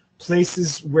of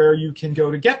places where you can go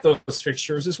to get those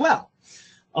fixtures as well.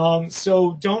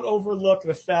 So don't overlook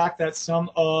the fact that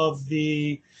some of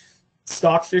the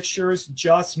stock fixtures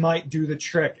just might do the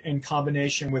trick in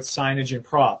combination with signage and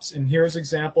props. And here's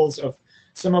examples of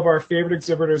some of our favorite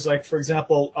exhibitors. Like, for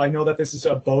example, I know that this is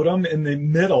a Bodum in the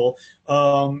middle,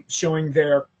 showing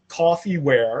their coffee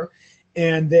ware,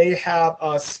 and they have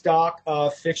a stock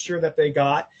fixture that they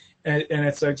got, and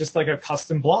it's just like a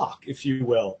custom block, if you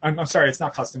will. I'm sorry, it's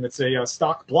not custom, it's a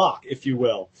stock block, if you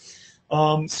will.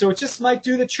 So it just might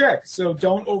do the trick. So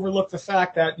don't overlook the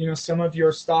fact that, you know, some of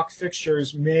your stock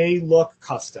fixtures may look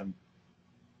custom.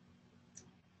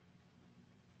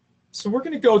 So we're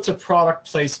going to go to product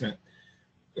placement.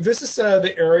 This is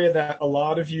the area that a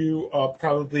lot of you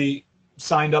probably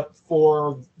signed up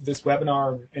for this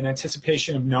webinar in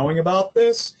anticipation of knowing about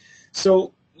this.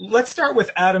 So let's start with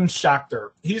Adam Schachter.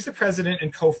 He's the president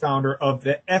and co-founder of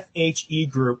the FHE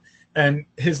Group, and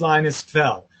his line is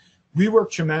FEL. We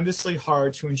work tremendously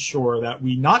hard to ensure that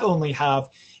we not only have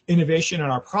innovation in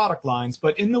our product lines,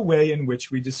 but in the way in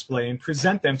which we display and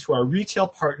present them to our retail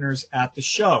partners at the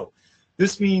show.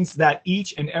 This means that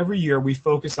each and every year we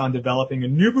focus on developing a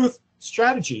new booth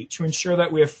strategy to ensure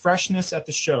that we have freshness at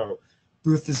the show.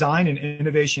 Booth design and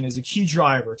innovation is a key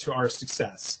driver to our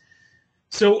success.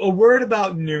 So a word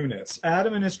about newness.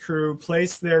 Adam and his crew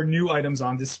place their new items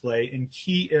on display in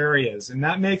key areas, and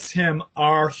that makes him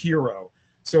our hero.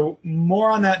 So more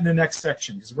on that in the next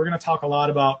section, because we're going to talk a lot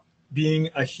about being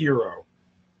a hero.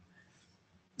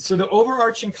 So the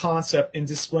overarching concept in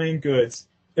displaying goods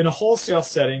in a wholesale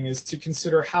setting is to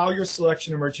consider how your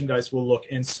selection of merchandise will look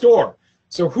in store.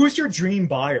 So who's your dream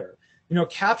buyer? You know,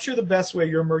 capture the best way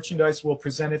your merchandise will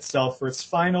present itself for its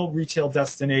final retail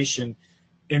destination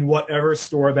in whatever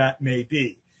store that may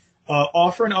be.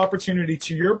 Offer an opportunity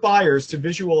to your buyers to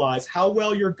visualize how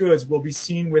well your goods will be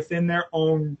seen within their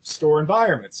own store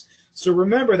environments. So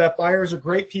remember that buyers are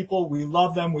great people. We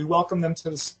love them. We welcome them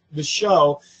to the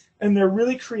show. And they're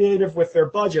really creative with their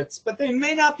budgets, but they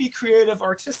may not be creative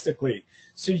artistically.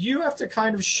 So you have to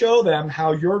kind of show them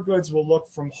how your goods will look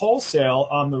from wholesale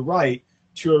on the right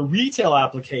to a retail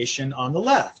application on the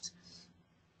left.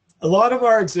 A lot of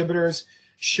our exhibitors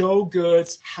show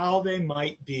goods how they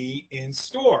might be in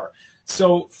store.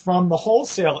 So from the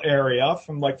wholesale area,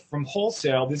 from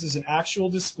wholesale, this is an actual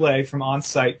display from on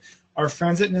site. Our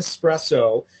friends at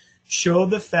Nespresso show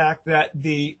the fact that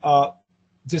the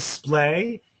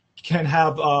display can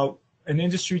have an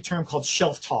industry term called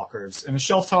shelf talkers. And a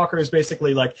shelf talker is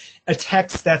basically like a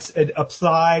text that's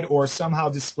applied or somehow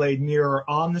displayed near or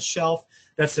on the shelf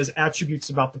that says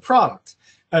attributes about the product,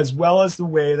 as well as the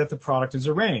way that the product is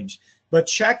arranged. But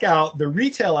check out the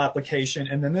retail application,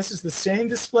 and then this is the same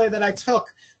display that I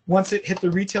took once it hit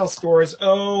the retail stores,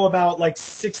 about like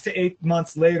 6 to 8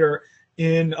 months later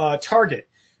in Target.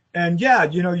 And yeah,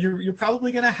 you know, you're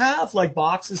probably going to have like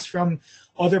boxes from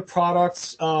other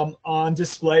products on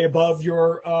display above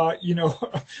your,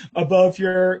 above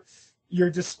your, your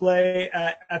display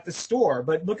at the store.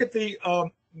 But look at the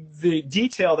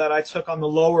detail that I took on the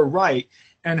lower right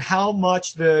and how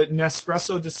much the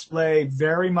Nespresso display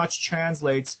very much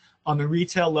translates on the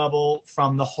retail level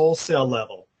from the wholesale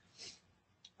level.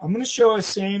 I'm going to show a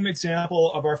same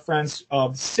example of our friends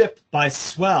of Sip by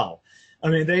Swell. I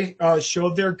mean, they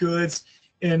showed their goods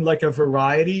in like a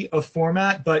variety of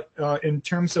format, but in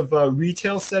terms of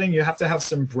retail setting, you have to have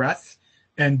some breadth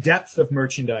and depth of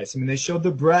merchandise. I mean, they showed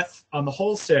the breadth on the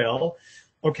wholesale.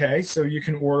 Okay, so you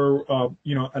can order,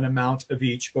 you know, an amount of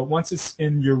each. But once it's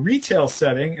in your retail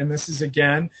setting, and this is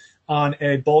again on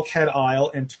a bulkhead aisle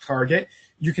in Target,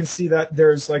 you can see that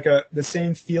there's like the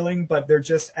same feeling, but they're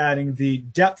just adding the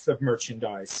depth of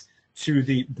merchandise to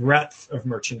the breadth of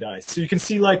merchandise. So you can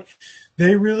see like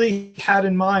they really had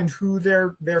in mind who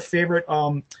their favorite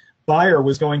buyer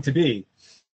was going to be.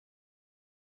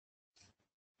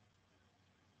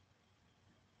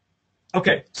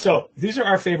 Okay, so these are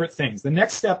our favorite things. The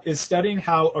next step is studying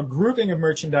how a grouping of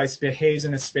merchandise behaves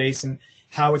in a space and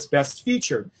how it's best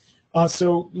featured.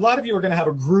 So a lot of you are going to have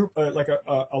a group, like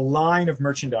a line of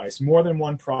merchandise, more than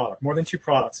one product, more than two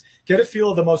products. Get a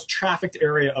feel of the most trafficked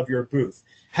area of your booth.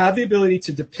 Have the ability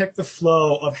to depict the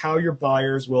flow of how your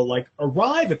buyers will like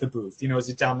arrive at the booth. You know, is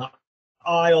it down the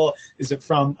aisle? Is it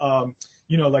from,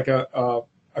 you know, like a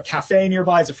cafe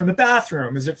nearby? Is it from the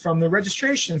bathroom? Is it from the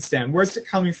registration stand? Where's it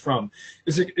coming from?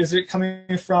 Is it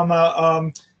coming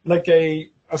from like a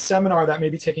seminar that may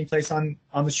be taking place on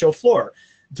the show floor?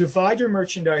 Divide your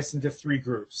merchandise into three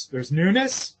groups. There's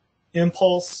newness,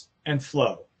 impulse, and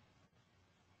flow.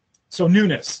 So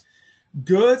newness,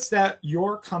 goods that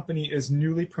your company is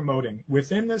newly promoting.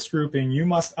 Within this grouping, you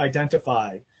must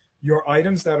identify your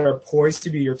items that are poised to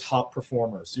be your top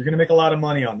performers. You're going to make a lot of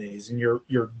money on these, and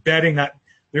you're betting that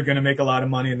they're going to make a lot of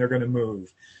money and they're going to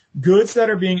move. Goods that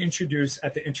are being introduced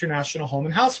at the International Home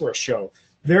and Housewares Show.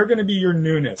 They're going to be your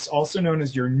newness, also known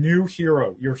as your new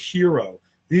hero, your hero.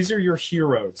 These are your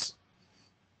heroes.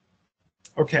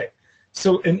 Okay,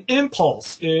 so an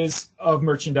impulse of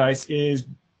merchandise is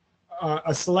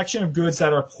a selection of goods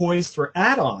that are poised for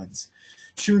add-ons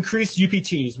to increase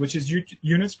UPTs, which is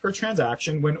units per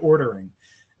transaction when ordering.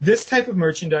 This type of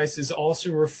merchandise is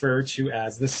also referred to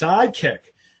as the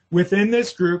sidekick. Within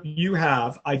this group, you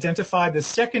have identified the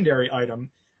secondary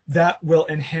item that will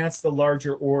enhance the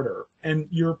larger order, and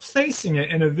you're placing it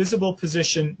in a visible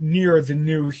position near the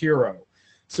new hero.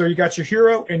 So you got your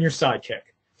hero and your sidekick.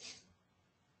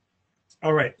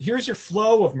 All right, here's your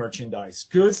flow of merchandise,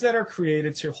 goods that are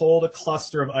created to hold a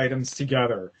cluster of items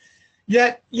together.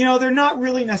 Yet, you know, they're not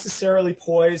really necessarily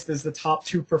poised as the top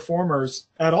two performers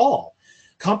at all.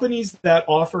 Companies that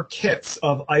offer kits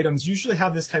of items usually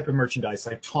have this type of merchandise,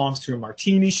 like tongs to a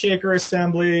martini shaker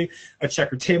assembly, a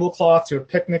checkered tablecloth to a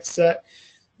picnic set.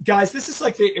 Guys, this is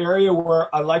like the area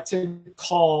where I like to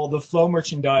call the flow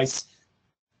merchandise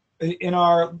in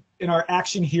our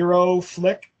action hero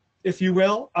flick, if you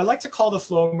will. I like to call the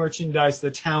flow merchandise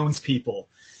the townspeople.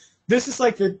 This is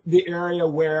like the area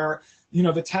where, you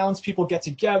know, the townspeople get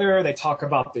together, they talk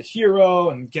about the hero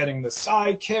and getting the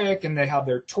sidekick, and they have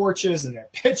their torches and their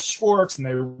pitchforks, and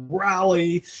they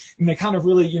rally, and they kind of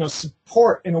really, you know,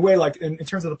 support in a way, like in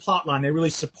terms of the plot line, they really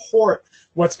support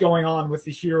what's going on with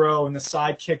the hero and the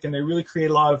sidekick, and they really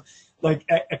create a lot of like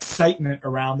excitement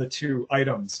around the two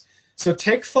items. So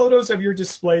take photos of your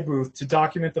display booth to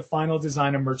document the final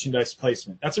design of merchandise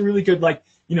placement. That's a really good, like,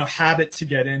 you know, habit to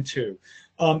get into.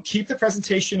 Keep the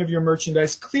presentation of your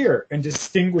merchandise clear and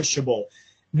distinguishable.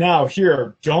 Now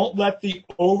here, don't let the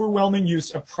overwhelming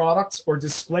use of products or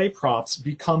display props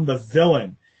become the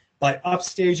villain by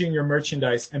upstaging your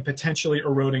merchandise and potentially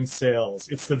eroding sales.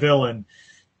 It's the villain.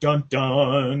 Dun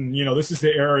dun. You know, this is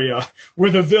the area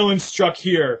where the villain struck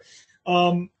here.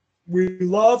 We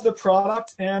love the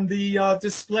product, and the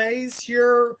displays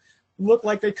here look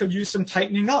like they could use some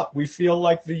tightening up. We feel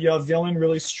like the villain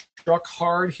really struck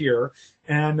hard here,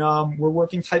 and we're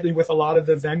working tightly with a lot of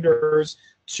the vendors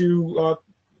to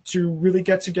really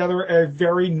get together a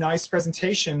very nice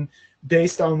presentation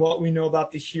based on what we know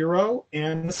about the hero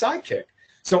and the sidekick.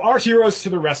 So our heroes to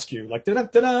the rescue, like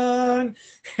da-dun-da-dun.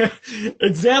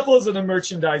 Examples of the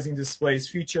merchandising displays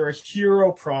feature a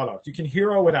hero product. You can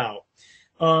hero it out.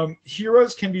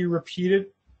 Heroes can be repeated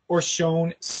or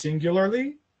shown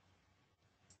singularly,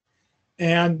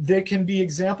 and they can be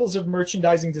examples of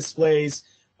merchandising displays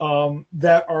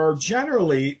that are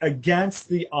generally against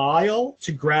the aisle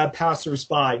to grab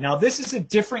passersby. Now, this is a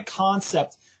different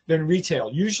concept than retail.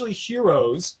 Usually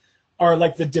heroes are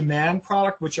like the demand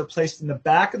product, which are placed in the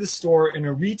back of the store in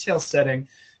a retail setting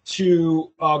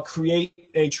to create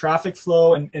a traffic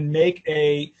flow and make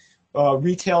a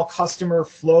retail customer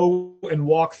flow and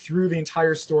walk through the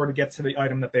entire store to get to the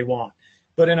item that they want.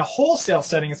 But in a wholesale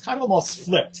setting, it's kind of almost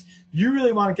flipped. You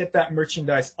really want to get that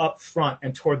merchandise up front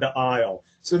and toward the aisle.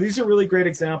 So these are really great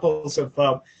examples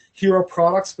of hero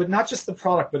products, but not just the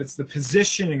product, but it's the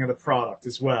positioning of the product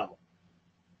as well.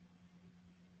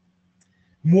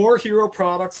 More hero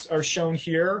products are shown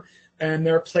here, and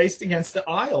they're placed against the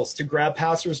aisles to grab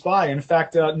passersby. In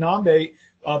fact, Nambe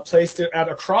placed it at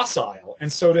a cross aisle,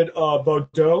 and so did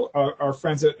Bordeaux, our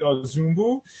friends at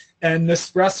Zumbu, and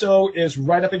Nespresso is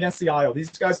right up against the aisle. These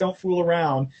guys don't fool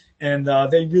around, and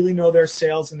they really know their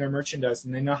sales and their merchandise,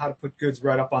 and they know how to put goods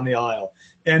right up on the aisle.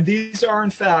 And these are,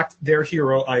 in fact, their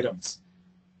hero items.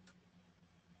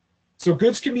 So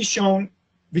goods can be shown,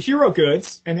 the hero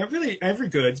goods, and really every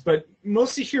goods, but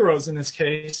mostly heroes in this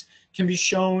case, can be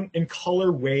shown in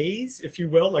color ways, if you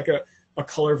will, like a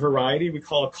color variety we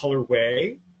call a color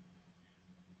way.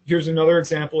 Here's another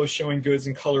example of showing goods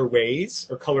in color ways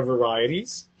or color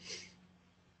varieties.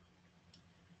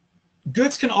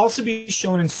 Goods can also be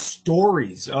shown in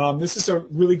stories. This is a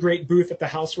really great booth at the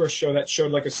Housewares show that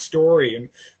showed like a story. And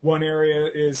one area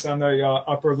is on the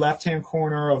upper left-hand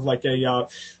corner of like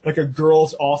a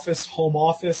girl's office, home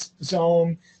office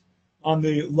zone. On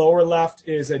the lower left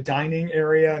is a dining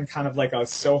area and kind of like a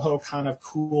Soho kind of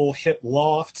cool hip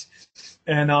loft.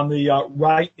 And on the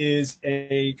right is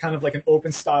a kind of like an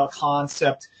open style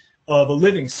concept of a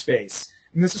living space.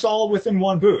 And this is all within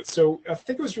one booth. So I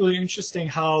think it was really interesting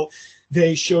how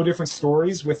they show different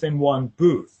stories within one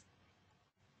booth.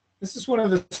 This is one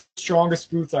of the strongest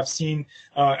booths I've seen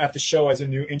at the show as a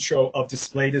new intro of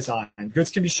display design. Goods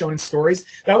can be shown in stories.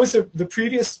 That was the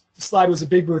previous slide was a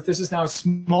big booth. This is now a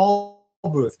small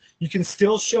booth. You can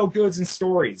still show goods in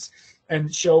stories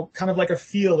and show kind of like a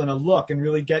feel and a look and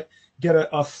really get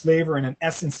a flavor and an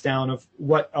essence down of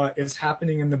what is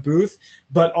happening in the booth,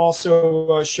 but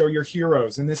also show your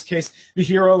heroes. In this case, the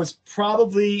hero is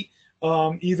probably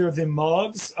either the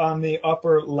mugs on the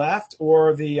upper left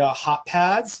or the hot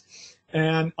pads.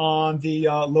 And on the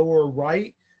lower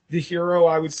right, the hero,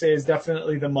 I would say, is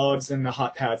definitely the mugs and the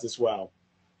hot pads as well.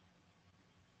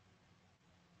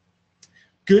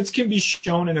 Goods can be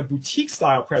shown in a boutique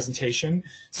style presentation.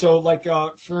 So like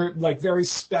for like very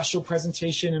special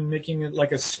presentation and making it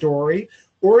like a story,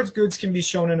 or goods can be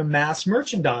shown in a mass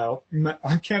merchandise,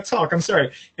 I can't talk, I'm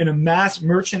sorry, in a mass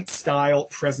merchant style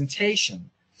presentation.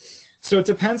 So it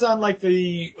depends on like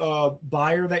the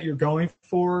buyer that you're going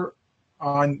for,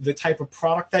 on the type of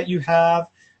product that you have,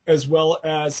 as well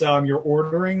as your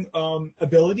ordering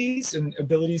abilities and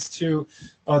abilities to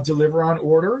deliver on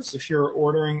orders, if you're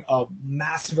ordering a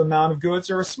massive amount of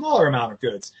goods or a smaller amount of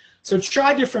goods. So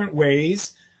try different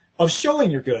ways of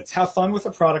showing your goods. Have fun with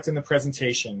the product and the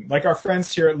presentation. Like our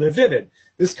friends here at Live Vivid,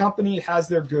 this company has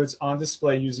their goods on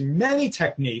display using many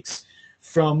techniques,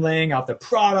 from laying out the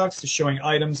products to showing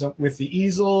items with the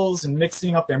easels and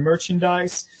mixing up their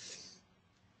merchandise.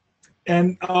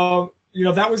 And you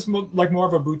know, that was like more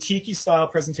of a boutique-y style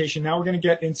presentation. Now we're going to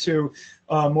get into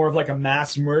more of like a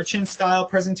mass merchant style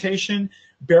presentation.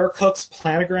 Bear Cook's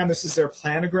planogram, this is their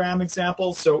planogram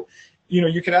example. So, you know,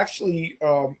 you could actually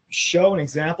show an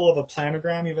example of a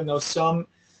planogram, even though some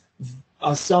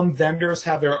vendors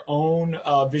have their own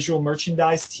visual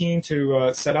merchandise team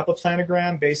to set up a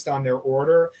planogram based on their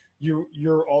order.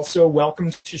 You're also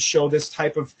welcome to show this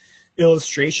type of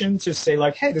illustration to say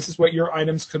like, hey, this is what your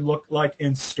items could look like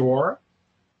in store.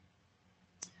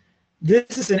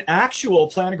 This is an actual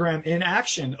planogram in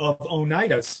action of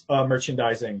Oneida's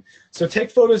merchandising. So take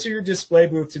photos of your display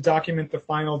booth to document the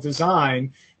final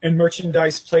design and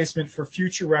merchandise placement for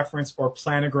future reference or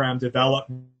planogram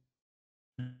development.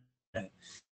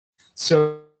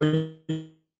 So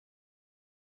you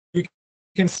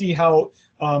can see how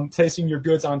placing your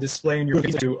goods on display in your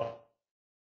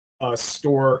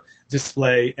store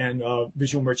display and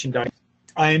visual merchandising.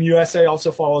 IM USA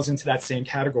also falls into that same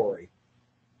category.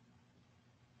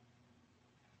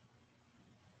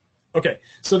 Okay,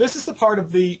 so this is the part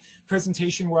of the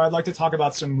presentation where I'd like to talk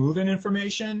about some move-in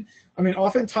information. I mean,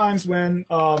 oftentimes when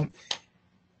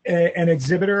an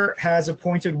exhibitor has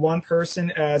appointed one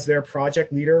person as their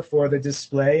project leader for the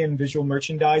display and visual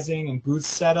merchandising and booth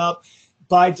setup,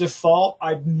 by default,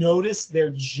 I've noticed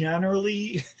they're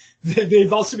generally,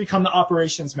 they've also become the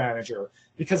operations manager,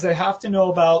 because they have to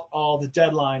know about all the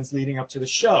deadlines leading up to the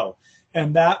show.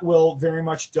 And that will very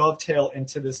much dovetail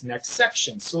into this next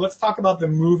section. So let's talk about the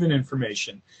move-in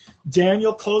information.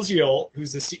 Daniel Koziel,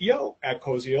 who's the CEO at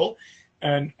Koziel,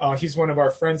 and he's one of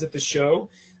our friends at the show.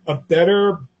 A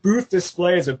better booth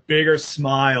display is a bigger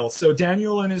smile. So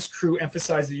Daniel and his crew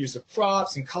emphasize the use of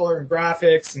props and color and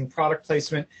graphics and product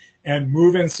placement and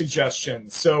move-in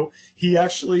suggestions. So he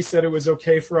actually said it was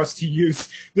okay for us to use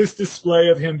this display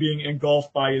of him being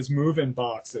engulfed by his move-in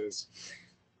boxes.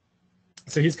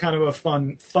 So he's kind of a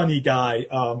funny guy.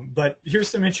 But here's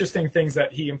some interesting things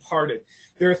that he imparted.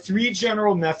 There are 3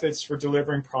 general methods for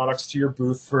delivering products to your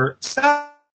booth for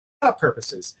setup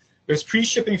purposes. There's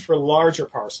pre-shipping for larger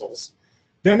parcels.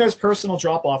 Then there's personal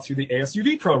drop-off through the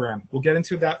ASUV program. We'll get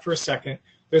into that for a second.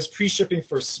 There's pre-shipping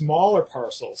for smaller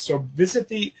parcels. So visit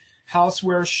the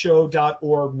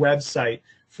housewareshow.org website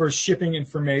for shipping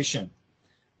information.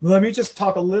 Let me just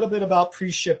talk a little bit about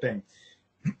pre-shipping.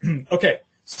 Okay,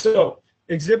 so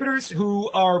exhibitors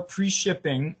who are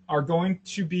pre-shipping are going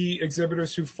to be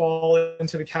exhibitors who fall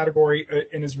into the category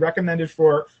and is recommended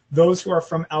for those who are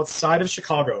from outside of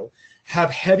Chicago,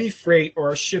 have heavy freight,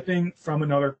 or are shipping from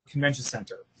another convention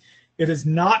center. It is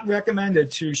not recommended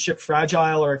to ship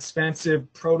fragile or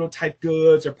expensive prototype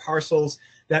goods or parcels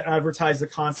that advertise the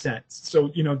content. So,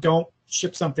 don't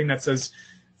ship something that says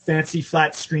fancy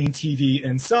flat screen TV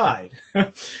inside.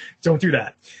 Don't do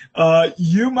that.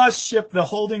 You must ship the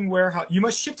holding warehouse. You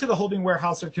must ship to the holding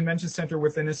warehouse or convention center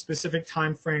within a specific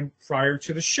time frame prior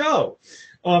to the show.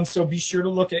 So be sure to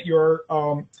look at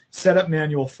your setup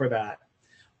manual for that.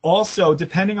 Also,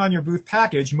 depending on your booth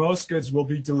package, most goods will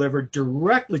be delivered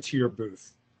directly to your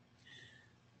booth.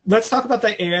 Let's talk about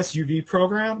the ASUV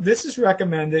program. This is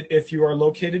recommended if you are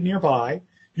located nearby.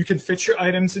 You can fit your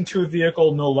items into a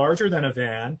vehicle no larger than a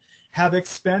van, have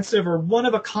expensive or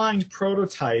one-of-a-kind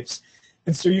prototypes,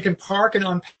 and so you can park and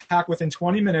unpack within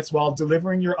 20 minutes while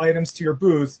delivering your items to your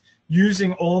booth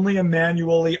using only a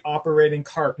manually operating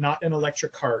cart, not an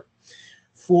electric cart.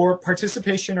 For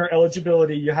participation or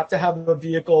eligibility, you have to have a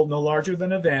vehicle no larger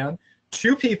than a van,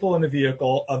 2 people in the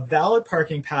vehicle, a valid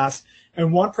parking pass,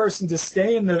 and 1 person to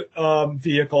stay in the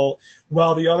vehicle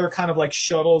while the other kind of like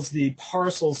shuttles the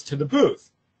parcels to the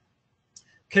booth.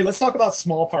 Okay, let's talk about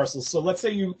small parcels. So let's say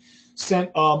you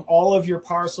sent all of your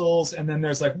parcels and then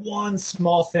there's like one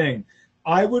small thing.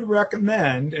 I would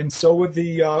recommend, and so would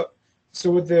the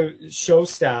show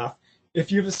staff, if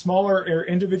you have a smaller or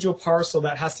individual parcel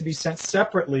that has to be sent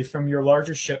separately from your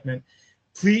larger shipment,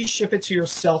 please ship it to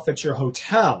yourself at your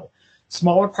hotel.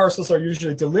 Smaller parcels are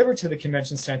usually delivered to the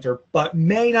convention center, but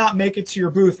may not make it to your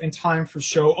booth in time for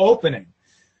show opening.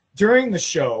 During the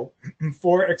show,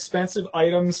 for expensive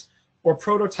items or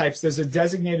prototypes, there's a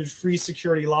designated free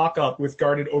security lockup with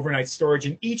guarded overnight storage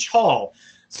in each hall.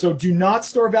 So do not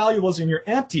store valuables in your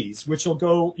empties, which will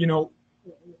go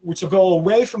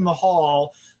away from the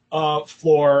hall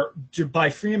floor by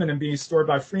Freeman and being stored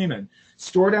by Freeman.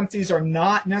 Stored empties are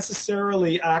not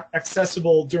necessarily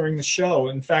accessible during the show.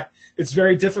 In fact, it's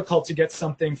very difficult to get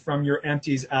something from your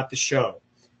empties at the show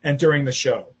and during the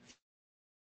show.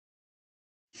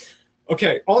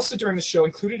 Okay, also during the show,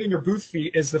 included in your booth fee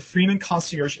is the Freeman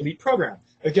Concierge Elite Program.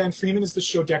 Again, Freeman is the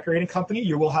show decorating company.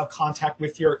 You will have contact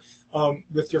with your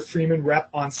Freeman rep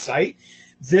on site.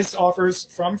 This offers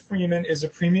from Freeman is a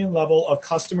premium level of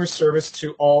customer service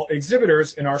to all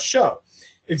exhibitors in our show.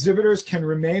 Exhibitors can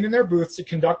remain in their booths to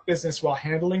conduct business while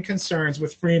handling concerns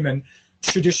with Freeman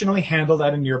traditionally handled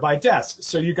at a nearby desk.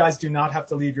 So you guys do not have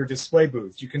to leave your display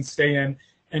booth. You can stay in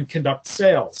and conduct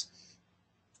sales.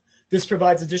 This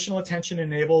provides additional attention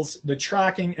and enables the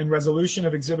tracking and resolution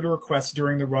of exhibitor requests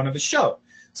during the run of the show.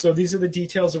 So these are the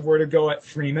details of where to go at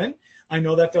Freeman. I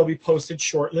know that they'll be posted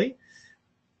shortly.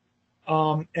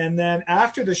 And then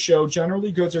after the show,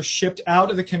 generally goods are shipped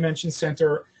out of the convention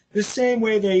center the same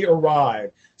way they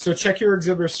arrive. So check your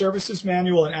exhibitor services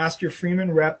manual and ask your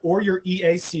Freeman rep or your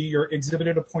EAC, your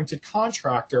exhibitor appointed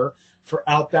contractor, for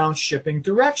outbound shipping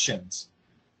directions.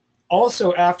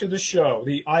 Also after the show,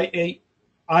 the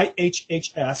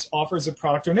IHHS offers a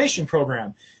product donation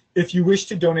program if you wish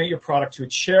to donate your product to a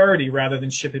charity rather than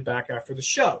ship it back after the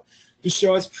show. The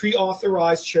show has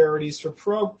pre-authorized charities for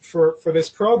this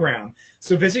program.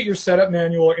 So visit your setup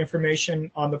manual or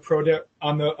information on the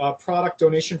product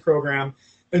donation program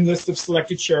and list of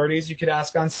selected charities. You could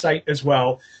ask on site as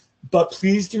well. But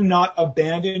please do not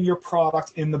abandon your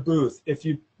product in the booth. If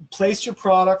you place your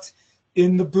product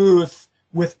in the booth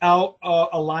without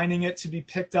aligning it to be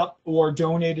picked up or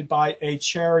donated by a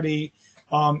charity,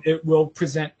 it will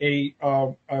present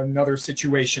another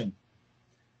situation.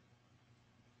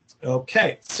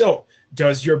 Okay, so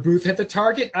does your booth hit the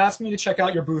target? Ask me to check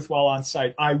out your booth while on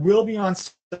site. I will be on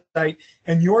site,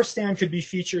 and your stand could be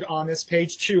featured on this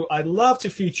page too. I'd love to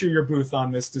feature your booth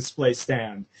on this display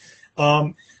stand.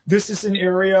 This is an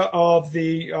area of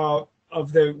the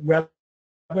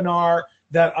webinar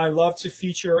that I love to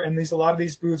feature, and a lot of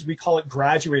these booths, we call it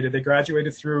graduated. They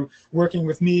graduated through working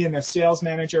with me and their sales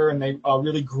manager, and they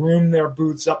really groom their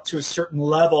booths up to a certain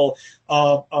level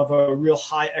of a real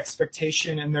high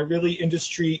expectation, and they're really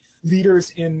industry leaders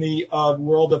in the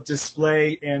world of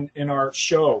display and in our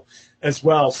show as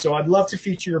well. So I'd love to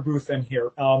feature your booth in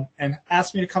here, and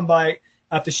ask me to come by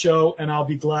at the show, and I'll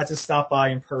be glad to stop by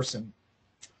in person.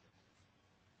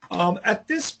 At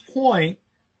this point,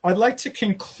 I'd like to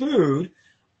conclude.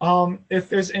 If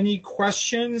there's any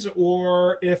questions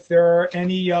or if there are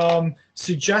any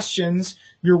suggestions,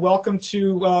 you're welcome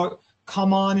to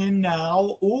come on in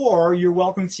now, or you're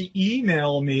welcome to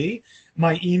email me.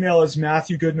 My email is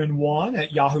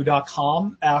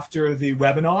matthewgoodman1@yahoo.com after the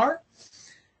webinar.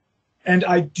 And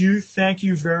I do thank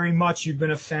you very much. You've been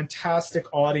a fantastic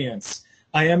audience.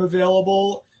 I am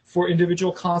available for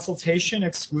individual consultation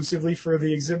exclusively for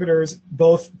the exhibitors,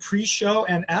 both pre-show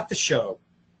and at the show.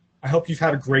 I hope you've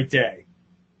had a great day.